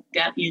 Yes.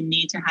 So you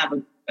need to have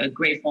a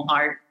grateful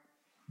heart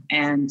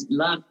and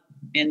love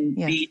and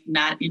be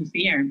not in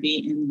fear,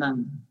 be in love.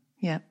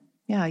 Yeah.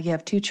 Yeah. You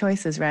have two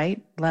choices,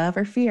 right? Love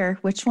or fear.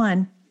 Which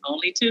one?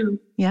 Only two.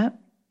 Yep.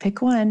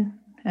 Pick one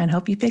and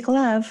hope you pick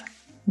love.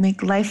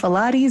 Make life a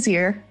lot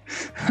easier.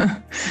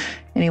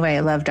 Anyway, I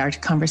loved our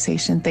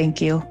conversation. Thank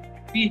you.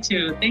 Me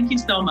too. Thank you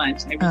so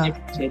much. I really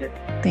appreciate it.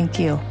 Thank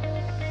you.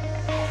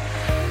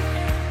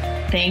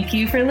 Thank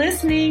you for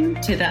listening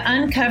to the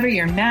Uncover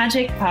Your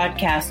Magic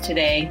podcast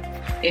today.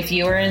 If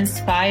you were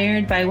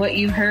inspired by what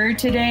you heard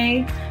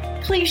today,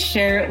 please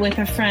share it with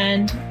a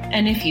friend.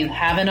 And if you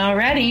haven't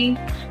already,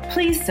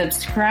 please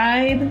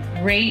subscribe,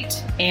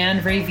 rate,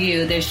 and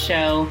review this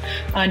show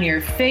on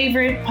your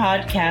favorite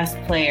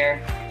podcast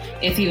player.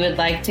 If you would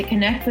like to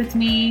connect with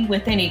me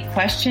with any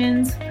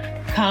questions,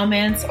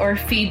 comments, or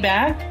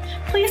feedback,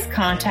 please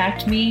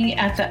contact me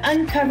at the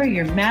Uncover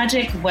Your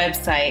Magic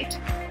website.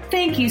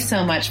 Thank you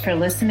so much for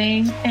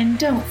listening, and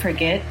don't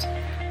forget,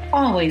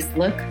 always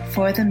look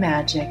for the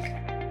magic.